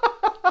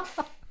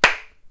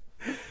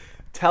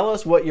 Tell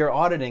us what your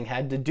auditing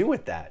had to do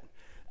with that.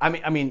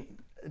 I mean,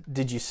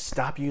 did you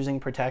stop using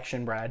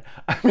protection, Brad?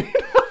 I mean,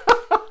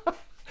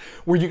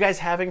 were you guys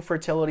having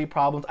fertility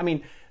problems? I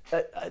mean,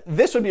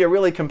 this would be a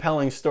really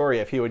compelling story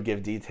if he would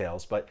give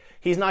details, but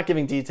he's not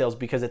giving details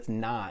because it's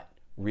not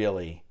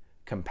really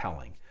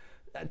compelling.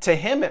 To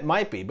him, it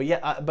might be, but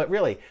yeah, but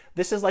really,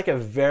 this is like a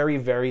very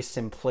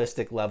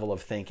simplistic level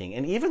of thinking.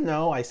 And even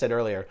though I said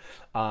earlier,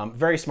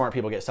 very smart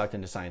people get sucked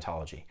into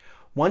Scientology,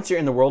 once you're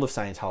in the world of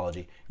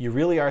Scientology, you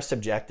really are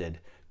subjected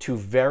to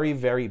very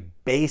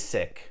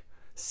basic,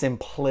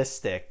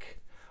 simplistic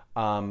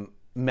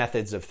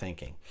methods of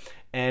thinking.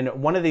 And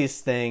one of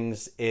these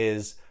things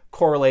is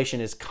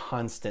correlation is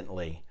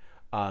constantly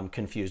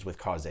confused with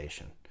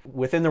causation.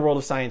 Within the world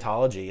of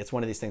Scientology, it's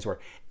one of these things where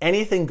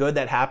anything good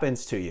that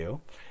happens to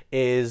you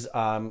is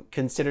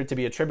considered to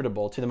be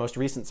attributable to the most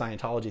recent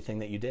Scientology thing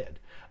that you did.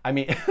 I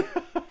mean,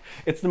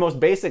 it's the most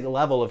basic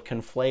level of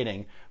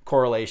conflating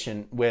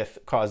correlation with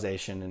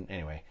causation. And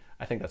anyway,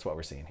 I think that's what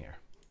we're seeing here.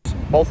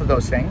 Both of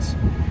those things,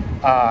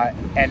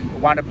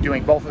 and wound up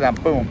doing both of them,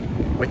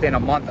 boom, within a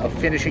month of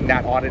finishing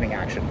that auditing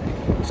action.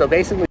 So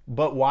basically...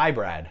 But why,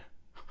 Brad?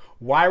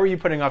 Why were you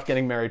putting off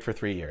getting married for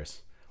 3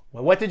 years?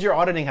 Well, what did your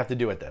auditing have to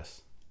do with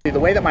this? The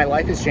way that my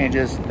life has changed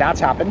is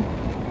that's happened.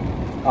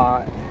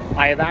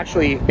 I have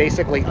actually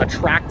basically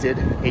attracted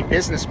a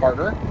business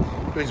partner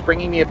who's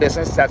bringing me a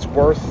business that's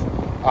worth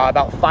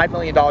about $5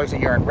 million a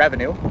year in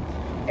revenue.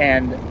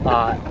 And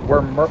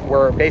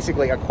we're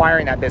basically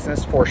acquiring that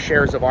business for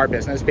shares of our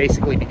business,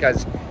 basically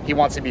because he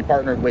wants to be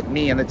partnered with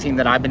me and the team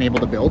that I've been able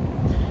to build.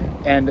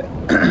 And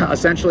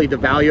essentially the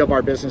value of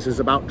our business is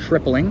about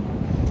tripling.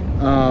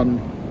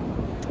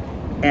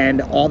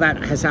 And all that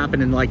has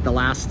happened in like the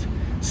last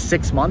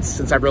 6 months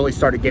since I've really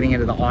started getting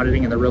into the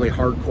auditing and the really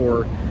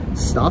hardcore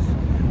stuff.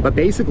 But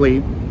basically,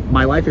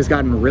 my life has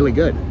gotten really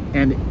good.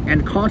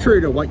 And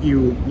contrary to what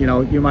you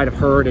might have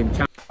heard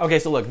and... Okay,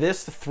 so look,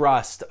 this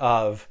thrust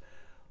of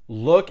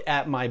look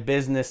at my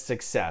business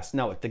success.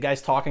 Now, look, the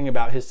guy's talking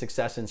about his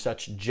success in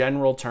such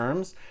general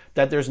terms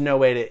that there's no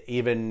way to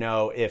even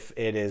know if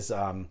it is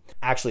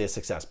actually a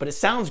success. But it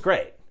sounds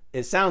great.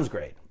 It sounds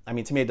great. I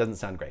mean, to me, it doesn't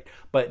sound great.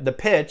 But the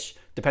pitch,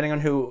 depending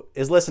on who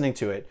is listening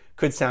to it,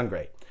 could sound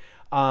great.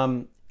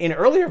 In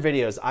earlier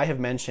videos, I have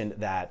mentioned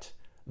that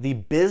the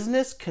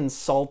business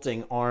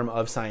consulting arm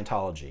of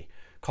Scientology,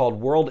 called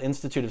World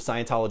Institute of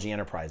Scientology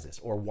Enterprises,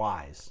 or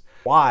WISE.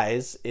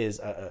 WISE is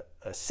a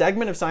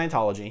segment of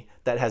Scientology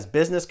that has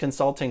business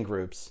consulting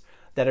groups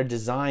that are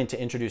designed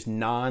to introduce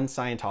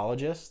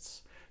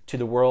non-Scientologists to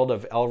the world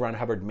of L. Ron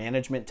Hubbard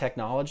management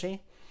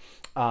technology.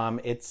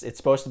 It's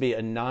supposed to be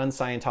a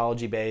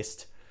non-Scientology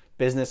based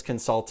business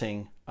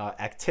consulting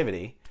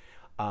activity,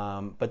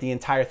 but the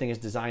entire thing is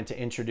designed to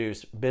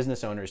introduce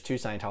business owners to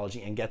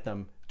Scientology and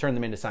turn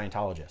them into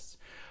Scientologists.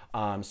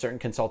 Certain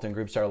consulting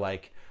groups are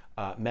like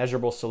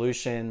measurable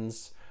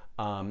solutions,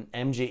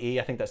 MGE,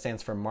 I think that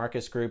stands for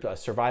Marcus Group,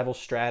 survival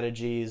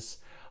strategies,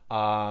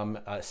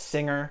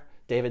 Singer,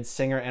 David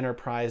Singer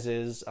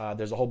Enterprises.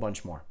 There's a whole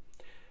bunch more.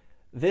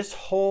 This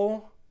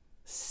whole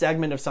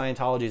segment of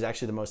Scientology is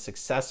actually the most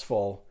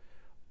successful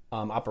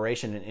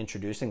operation in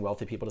introducing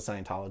wealthy people to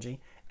Scientology,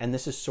 and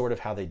this is sort of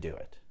how they do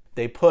it.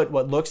 They put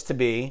what looks to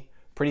be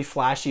pretty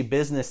flashy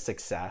business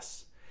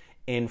success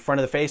in front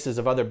of the faces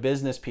of other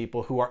business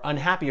people who are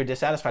unhappy or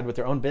dissatisfied with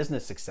their own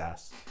business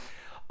success.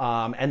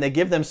 And they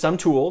give them some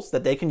tools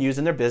that they can use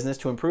in their business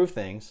to improve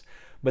things,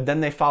 but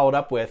then they followed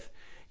up with,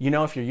 you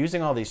know, if you're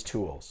using all these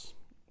tools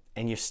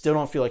and you still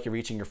don't feel like you're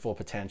reaching your full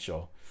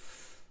potential,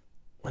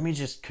 let me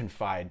just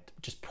confide,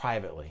 just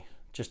privately,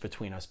 just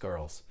between us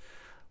girls,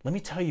 let me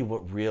tell you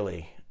what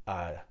really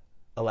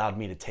allowed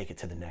me to take it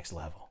to the next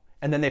level.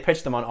 And then they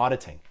pitch them on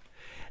auditing.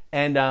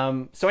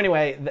 And so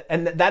anyway,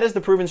 and that is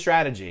the proven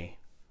strategy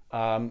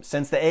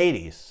since the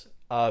 80s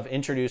of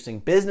introducing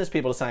business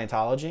people to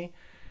Scientology.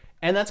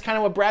 And that's kind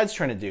of what Brad's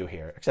trying to do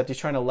here, except he's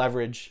trying to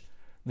leverage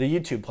the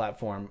YouTube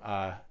platform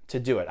to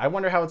do it. I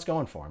wonder how it's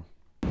going for him.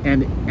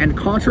 And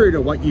contrary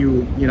to what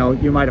you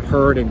might have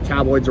heard in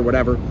tabloids or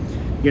whatever,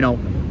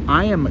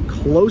 I am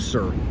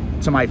closer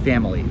to my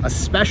family,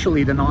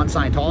 especially the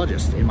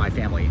non-Scientologists in my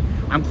family.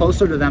 I'm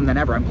closer to them than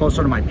ever. I'm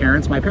closer to my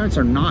parents. My parents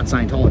are not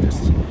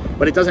Scientologists,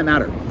 but it doesn't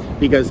matter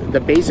because the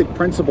basic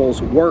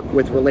principles work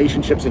with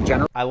relationships in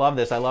general. I love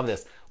this. I love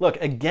this. Look,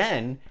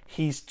 again,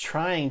 he's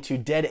trying to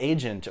dead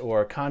agent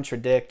or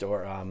contradict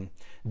or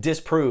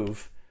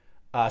disprove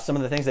some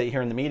of the things that you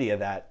hear in the media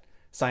that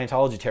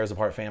Scientology tears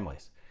apart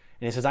families.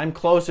 And he says, I'm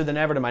closer than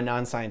ever to my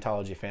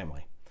non-Scientology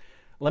family.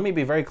 Let me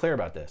be very clear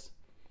about this.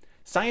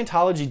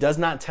 Scientology does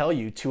not tell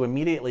you to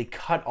immediately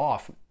cut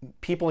off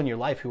people in your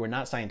life who are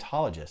not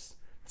Scientologists.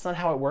 That's not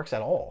how it works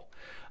at all.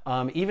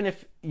 Even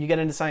if you get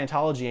into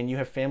Scientology and you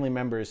have family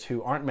members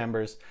who aren't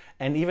members,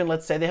 and even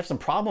let's say they have some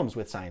problems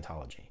with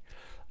Scientology,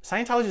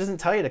 Scientology doesn't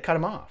tell you to cut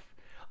them off.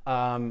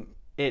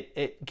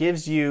 It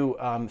gives you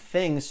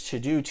things to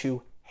do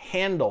to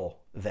handle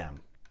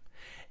them.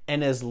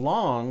 And as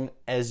long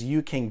as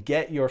you can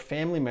get your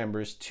family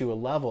members to a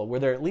level where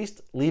they're at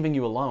least leaving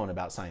you alone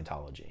about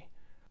Scientology,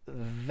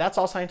 that's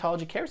all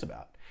Scientology cares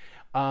about.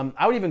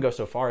 I would even go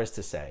so far as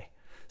to say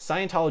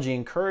Scientology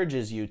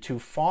encourages you to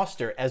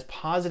foster as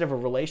positive a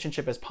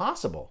relationship as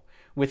possible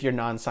with your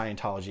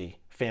non-Scientology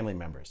family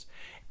members.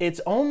 It's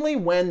only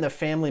when the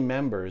family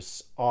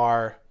members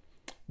are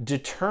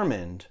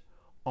determined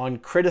on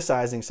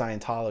criticizing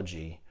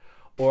Scientology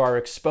or are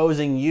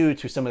exposing you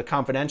to some of the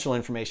confidential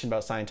information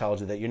about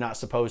Scientology that you're not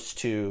supposed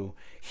to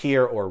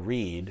hear or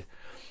read.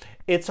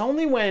 It's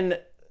only when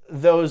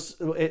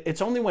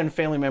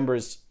family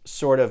members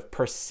sort of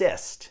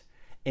persist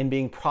in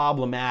being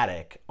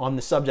problematic on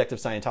the subject of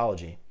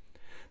Scientology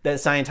that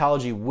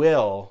Scientology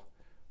will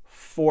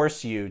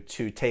force you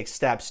to take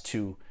steps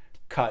to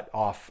cut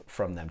off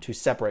from them, to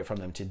separate from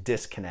them, to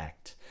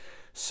disconnect.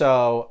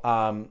 So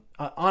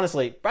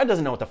honestly, Brad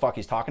doesn't know what the fuck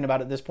he's talking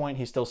about at this point.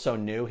 He's still so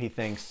new. He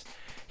thinks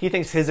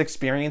his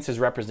experience is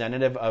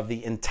representative of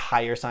the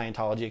entire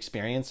Scientology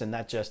experience, and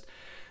that just,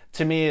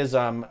 to me, is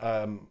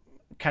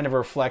kind of a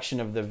reflection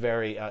of the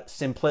very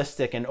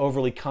simplistic and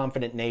overly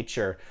confident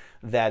nature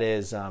that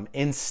is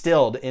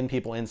instilled in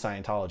people in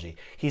Scientology.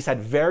 He's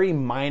had very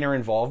minor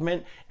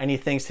involvement, and he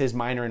thinks his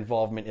minor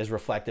involvement is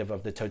reflective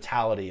of the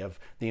totality of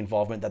the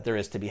involvement that there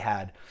is to be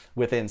had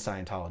within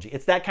Scientology.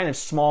 It's that kind of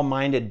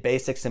small-minded,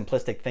 basic,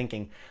 simplistic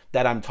thinking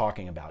that I'm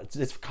talking about.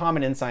 It's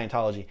common in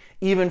Scientology,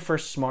 even for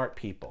smart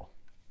people.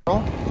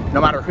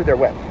 No matter who they're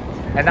with.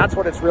 And that's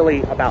what it's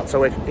really about.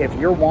 So if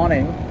you're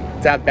wanting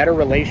to have better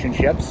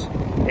relationships,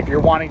 if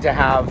you're wanting to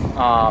have,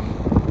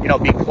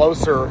 be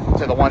closer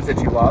to the ones that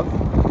you love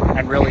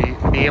and really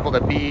be able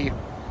to be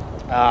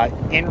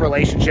in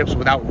relationships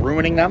without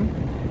ruining them,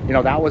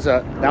 that was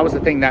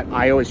the thing that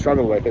I always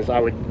struggled with, is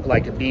I would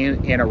like to be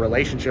in a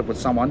relationship with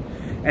someone,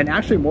 and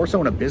actually more so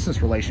in a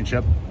business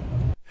relationship.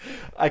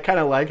 I kind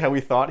of like how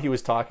he thought he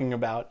was talking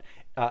about,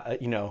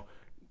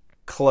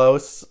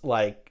 close,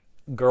 like,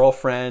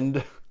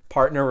 girlfriend,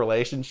 partner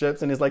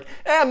relationships, and he's like,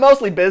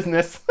 mostly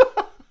business.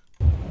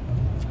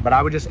 But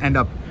I would just end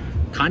up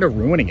kind of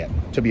ruining it,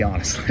 to be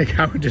honest. Like,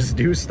 I would just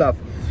do stuff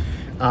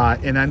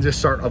and then just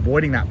start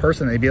avoiding that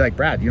person. They'd be like,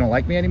 Brad, you don't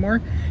like me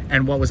anymore?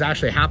 And what was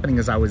actually happening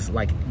is I was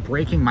like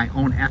breaking my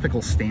own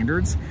ethical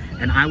standards,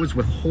 and I was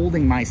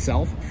withholding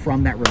myself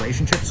from that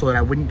relationship so that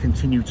I wouldn't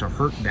continue to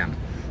hurt them.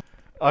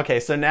 Okay,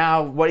 so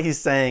now what he's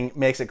saying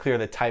makes it clear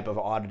the type of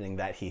auditing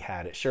that he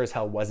had. It sure as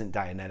hell wasn't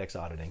Dianetics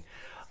auditing.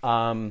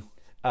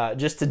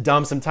 Just to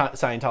dump some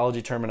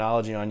Scientology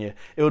terminology on you,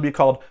 it would be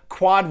called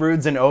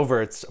quadrudes and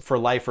overts for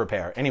life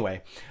repair.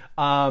 Anyway,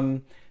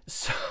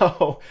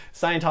 so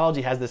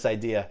Scientology has this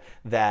idea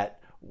that,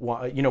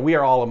 we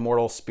are all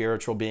immortal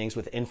spiritual beings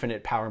with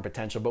infinite power and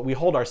potential, but we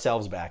hold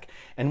ourselves back.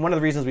 And one of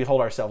the reasons we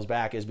hold ourselves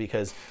back is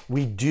because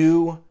we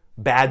do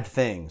bad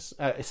things,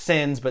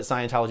 sins, but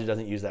Scientology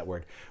doesn't use that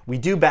word. We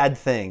do bad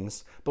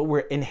things, but we're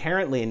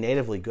inherently and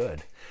natively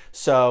good.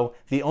 So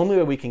the only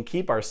way we can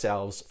keep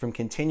ourselves from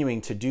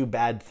continuing to do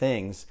bad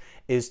things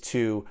is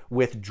to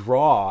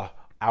withdraw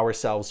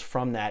ourselves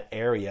from that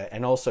area,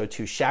 and also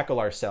to shackle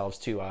ourselves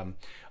to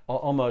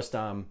almost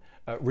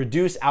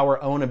reduce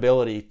our own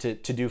ability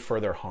to do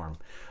further harm.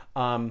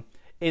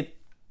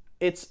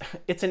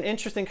 It's an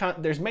interesting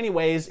there's many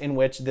ways in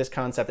which this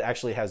concept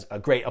actually has a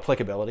great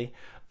applicability.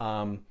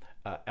 L.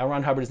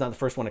 Ron Hubbard is not the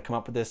first one to come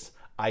up with this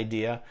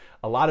idea.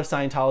 A lot of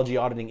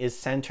Scientology auditing is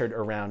centered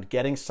around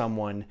getting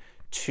someone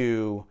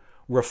to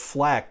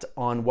reflect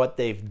on what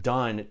they've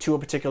done to a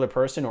particular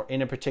person or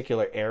in a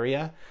particular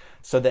area,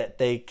 so that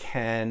they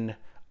can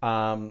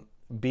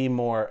be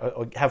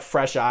more, have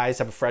fresh eyes,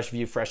 have a fresh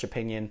view, fresh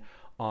opinion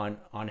on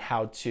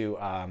how to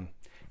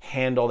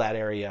handle that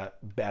area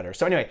better.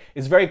 So anyway,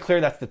 it's very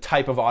clear that's the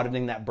type of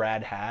auditing that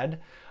Brad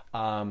had.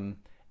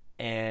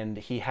 And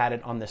he had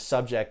it on the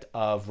subject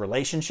of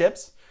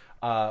relationships,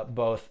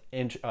 both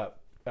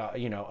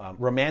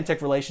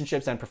romantic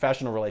relationships and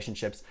professional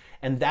relationships.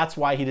 And that's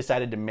why he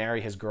decided to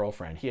marry his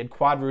girlfriend. He had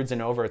quadroons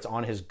and overts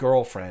on his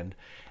girlfriend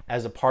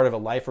as a part of a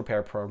life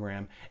repair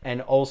program,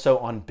 and also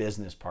on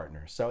business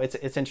partners. So it's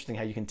interesting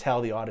how you can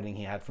tell the auditing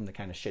he had from the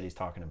kind of shit he's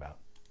talking about.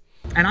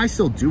 And I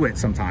still do it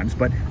sometimes,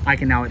 but I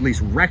can now at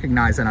least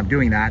recognize that I'm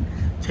doing that,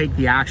 take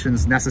the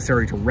actions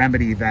necessary to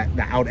remedy that,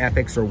 the out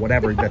ethics or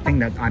whatever, the thing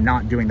that I'm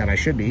not doing that I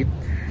should be,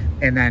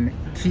 and then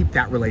keep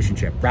that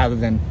relationship rather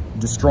than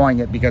destroying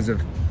it because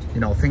of,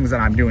 things that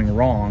I'm doing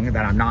wrong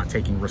that I'm not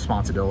taking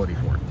responsibility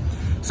for.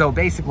 So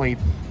basically,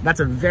 that's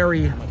a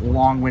very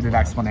long-winded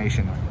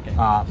explanation,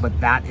 but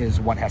that is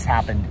what has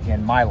happened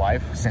in my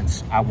life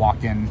since I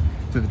walked in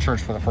to the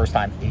church for the first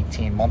time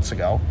 18 months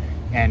ago.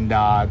 And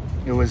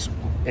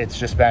it's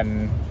just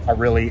been a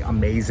really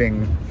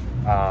amazing,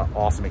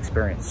 awesome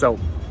experience. So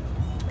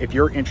if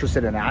you're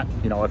interested in that,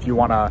 if you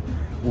want to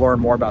learn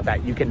more about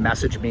that, you can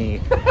message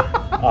me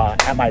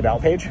at my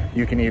About page.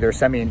 You can either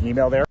send me an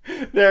email there.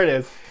 There it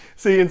is.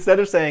 See, instead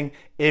of saying,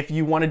 if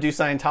you want to do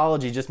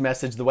Scientology, just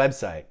message the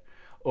website.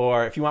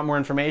 Or if you want more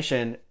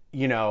information,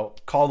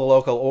 call the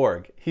local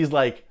org. He's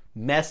like,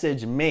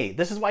 message me.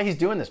 This is why he's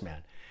doing this,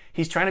 man.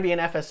 He's trying to be an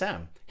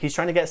FSM. He's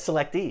trying to get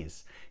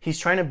selectees. He's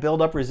trying to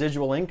build up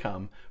residual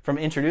income from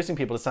introducing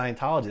people to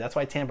Scientology. That's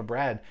why Tampa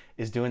Brad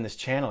is doing this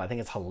channel. I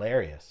think it's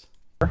hilarious.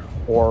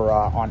 Or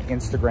on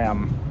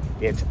Instagram,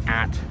 it's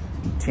at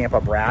Tampa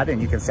Brad, and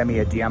you can send me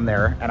a DM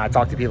there. And I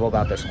talk to people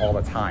about this all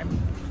the time.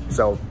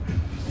 So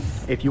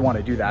if you want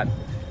to do that,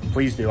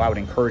 please do. I would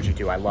encourage you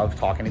to. I love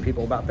talking to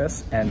people about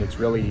this, and it's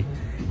really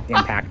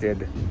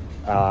impacted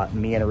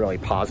me in a really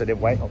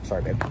positive way. Oh,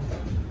 sorry, babe.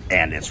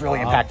 And it's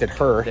really impacted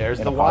her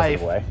in a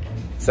positive way.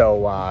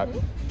 So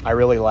I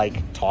really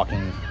like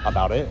talking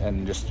about it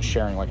and just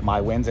sharing like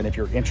my wins. And if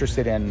you're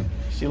interested in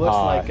she looks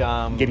like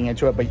getting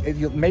into it,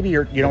 but maybe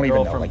you don't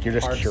even know, like you're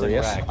just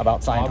curious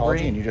about Scientology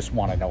Aubrey. And you just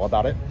want to know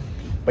about it,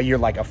 but you're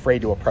like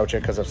afraid to approach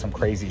it because of some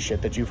crazy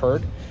shit that you've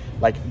heard,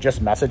 like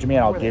just message me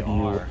and I'll give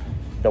you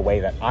the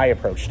way that I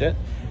approached it.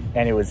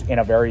 And it was in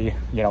a very,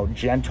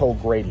 gentle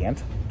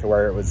gradient to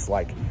where it was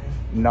like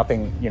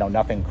nothing,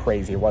 nothing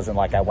crazy. It wasn't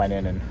like I went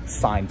in and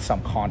signed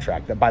some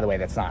contract. That, by the way,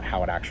 that's not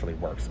how it actually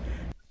works.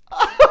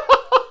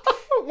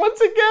 Once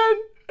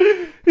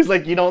again, he's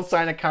like, you don't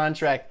sign a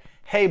contract.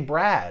 Hey,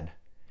 Brad,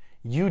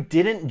 you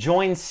didn't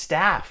join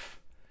staff.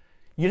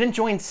 You didn't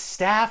join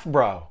staff,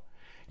 bro.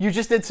 You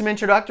just did some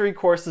introductory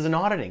courses in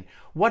auditing.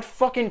 What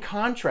fucking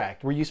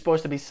contract were you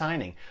supposed to be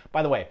signing?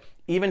 By the way,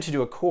 even to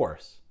do a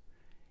course,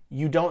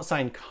 you don't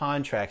sign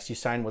contracts. You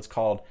sign what's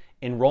called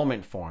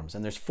enrollment forms.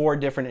 And there's 4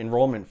 different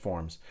enrollment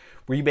forms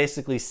where you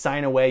basically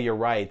sign away your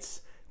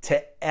rights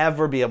to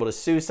ever be able to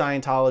sue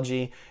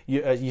Scientology.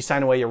 You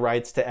sign away your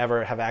rights to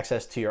ever have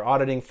access to your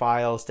auditing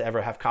files, to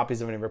ever have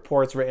copies of any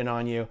reports written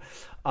on you.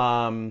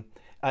 So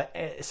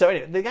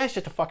anyway, the guy's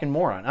just a fucking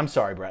moron. I'm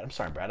sorry, Brad.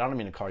 I don't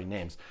mean to call you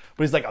names.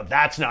 But he's like, oh,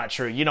 that's not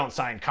true. You don't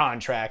sign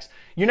contracts.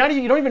 You don't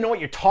even know what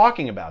you're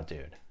talking about,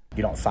 dude.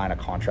 You don't sign a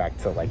contract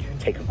to like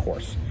take a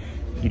course.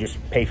 You just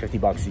pay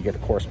 $50, you get the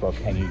course book,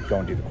 and you go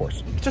and do the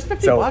course. It's just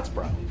 $50,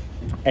 bro.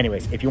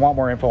 Anyways, if you want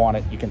more info on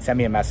it, you can send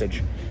me a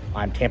message.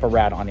 I'm Tampa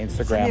Rad on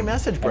Instagram. Send me a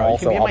message, bro. And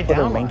also, you can be I'll put a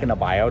downline. link in the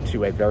bio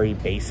to a very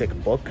basic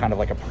book, kind of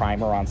like a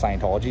primer on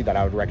Scientology that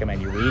I would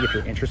recommend you read if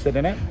you're interested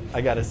in it.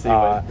 I gotta see.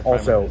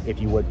 Also, if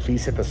you would,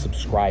 please hit the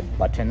subscribe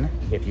button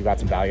if you got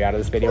some value out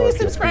of this video. Please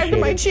subscribe to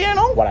my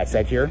channel. What I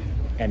said here.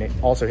 And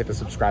also hit the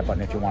subscribe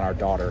button if you want our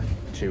daughter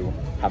to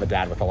have a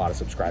dad with a lot of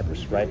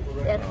subscribers, right?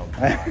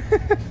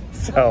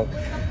 So,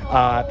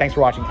 thanks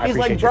for watching. He's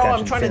like, bro,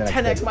 I'm trying to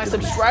 10x my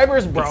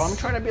subscribers, bro. I'm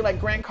trying to be like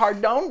Grant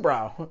Cardone,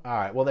 bro. All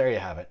right, well, there you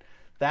have it.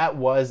 That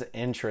was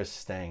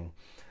interesting.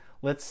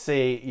 Let's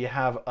see. You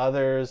have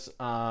others.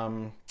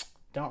 Don't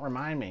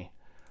remind me.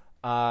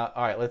 All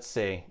right, let's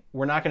see.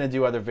 We're not going to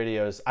do other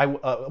videos.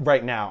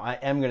 Right now, I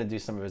am going to do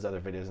some of his other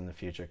videos in the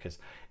future because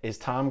is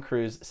Tom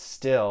Cruise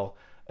still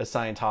a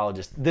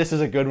Scientologist? This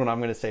is a good one. I'm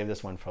going to save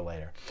this one for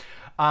later.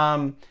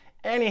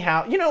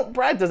 Anyhow, you know,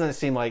 Brad doesn't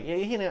seem like,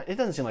 you know, it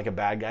doesn't seem like a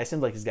bad guy. It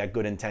seems like he's got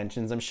good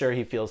intentions. I'm sure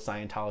he feels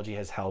Scientology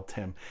has helped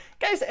him.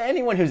 Guys,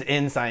 anyone who's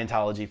in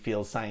Scientology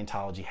feels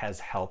Scientology has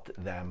helped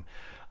them.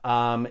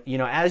 You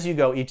know, as you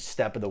go each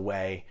step of the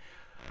way,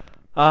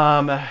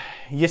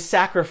 you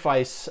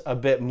sacrifice a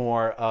bit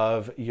more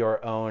of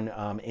your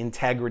own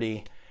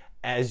integrity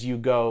as you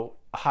go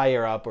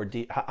higher up or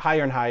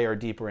higher and higher,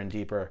 deeper and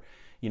deeper,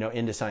 you know,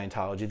 into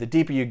Scientology. The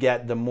deeper you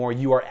get, the more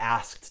you are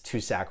asked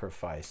to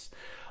sacrifice.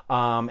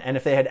 And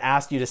if they had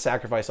asked you to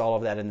sacrifice all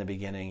of that in the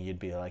beginning, you'd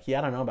be like, yeah,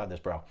 I don't know about this,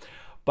 bro.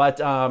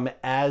 But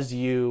as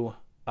you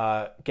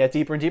get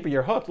deeper and deeper,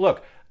 you're hooked.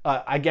 Look,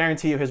 I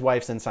guarantee you his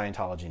wife's in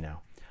Scientology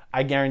now.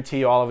 I guarantee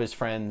you all of his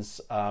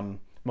friends,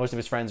 most of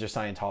his friends are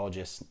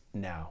Scientologists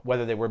now,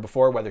 whether they were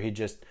before, whether he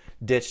just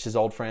ditched his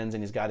old friends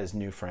and he's got his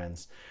new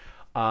friends.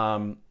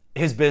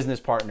 His business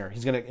partner,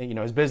 his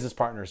business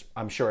partners,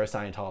 I'm sure, are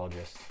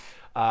Scientologists.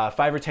 5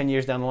 or 10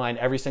 years down the line,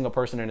 every single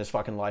person in his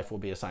fucking life will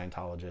be a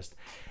Scientologist.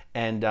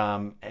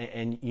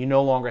 And you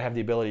no longer have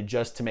the ability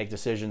just to make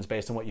decisions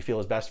based on what you feel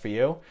is best for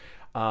you.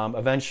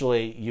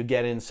 Eventually, you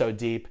get in so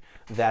deep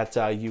that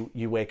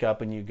you wake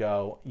up and you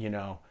go, you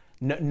know,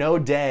 no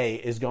day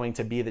is going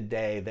to be the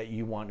day that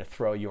you want to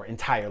throw your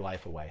entire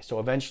life away. So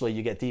eventually,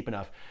 you get deep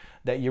enough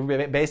that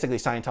you're basically,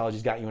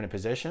 Scientology's got you in a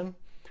position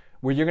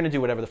where you're going to do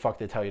whatever the fuck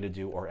they tell you to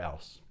do, or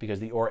else. Because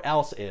the or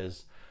else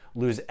is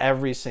lose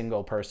every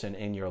single person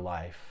in your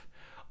life.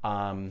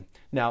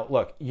 Now,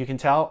 look, you can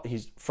tell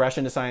he's fresh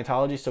into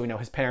Scientology, so we know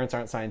his parents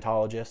aren't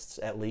Scientologists,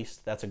 at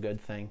least. That's a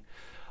good thing.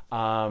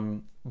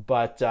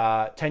 But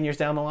 10 years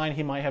down the line,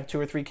 he might have 2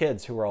 or 3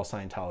 kids who are all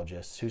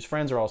Scientologists, whose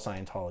friends are all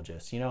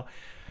Scientologists, you know?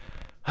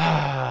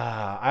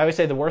 I always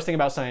say the worst thing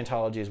about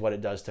Scientology is what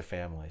it does to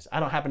families. I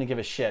don't happen to give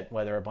a shit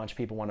whether a bunch of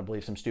people want to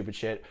believe some stupid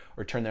shit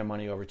or turn their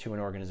money over to an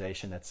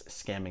organization that's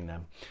scamming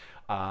them.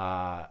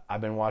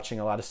 I've been watching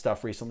a lot of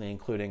stuff recently,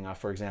 including,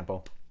 for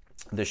example,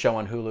 the show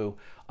on Hulu,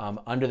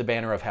 Under the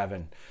Banner of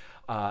Heaven.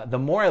 The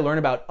more I learn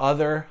about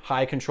other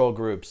high control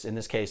groups, in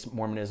this case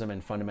Mormonism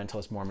and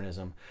fundamentalist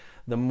Mormonism,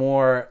 the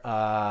more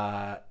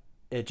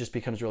it just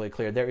becomes really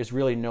clear there is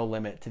really no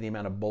limit to the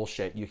amount of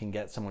bullshit you can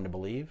get someone to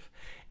believe,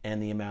 and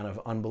the amount of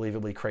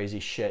unbelievably crazy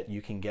shit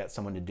you can get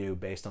someone to do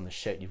based on the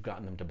shit you've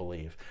gotten them to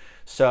believe.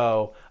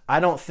 So I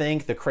don't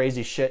think the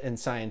crazy shit in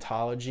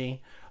Scientology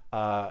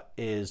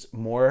is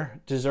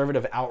more deserving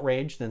of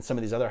outrage than some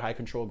of these other high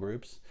control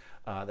groups.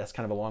 That's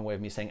kind of a long way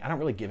of me saying I don't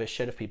really give a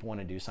shit if people want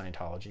to do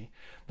Scientology.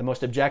 The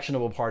most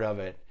objectionable part of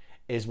it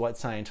is what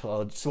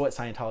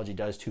Scientology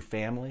does to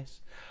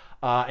families.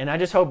 And I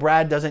just hope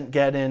Brad doesn't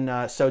get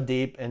in so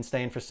deep and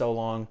stay in for so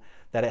long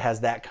that it has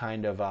that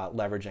kind of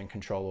leverage and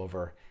control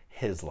over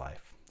his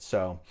life.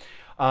 So,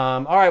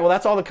 all right, well,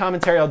 that's all the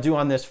commentary I'll do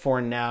on this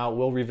for now.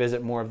 We'll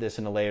revisit more of this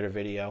in a later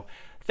video.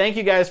 Thank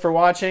you guys for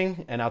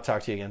watching, and I'll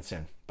talk to you again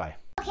soon. Bye.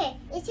 Okay,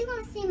 if you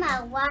want to see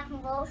my rock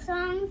and roll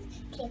songs,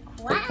 click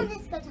right on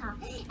this guitar.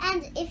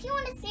 And if you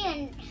want to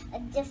see a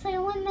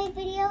different one of my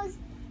videos,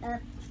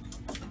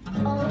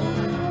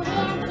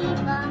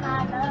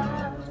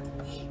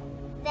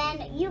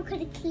 then you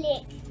could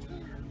click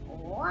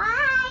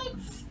right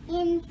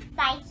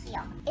inside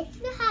here.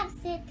 If you have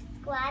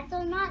subscribed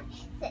or not,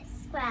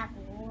 subscribe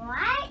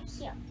right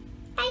here.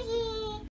 Bye.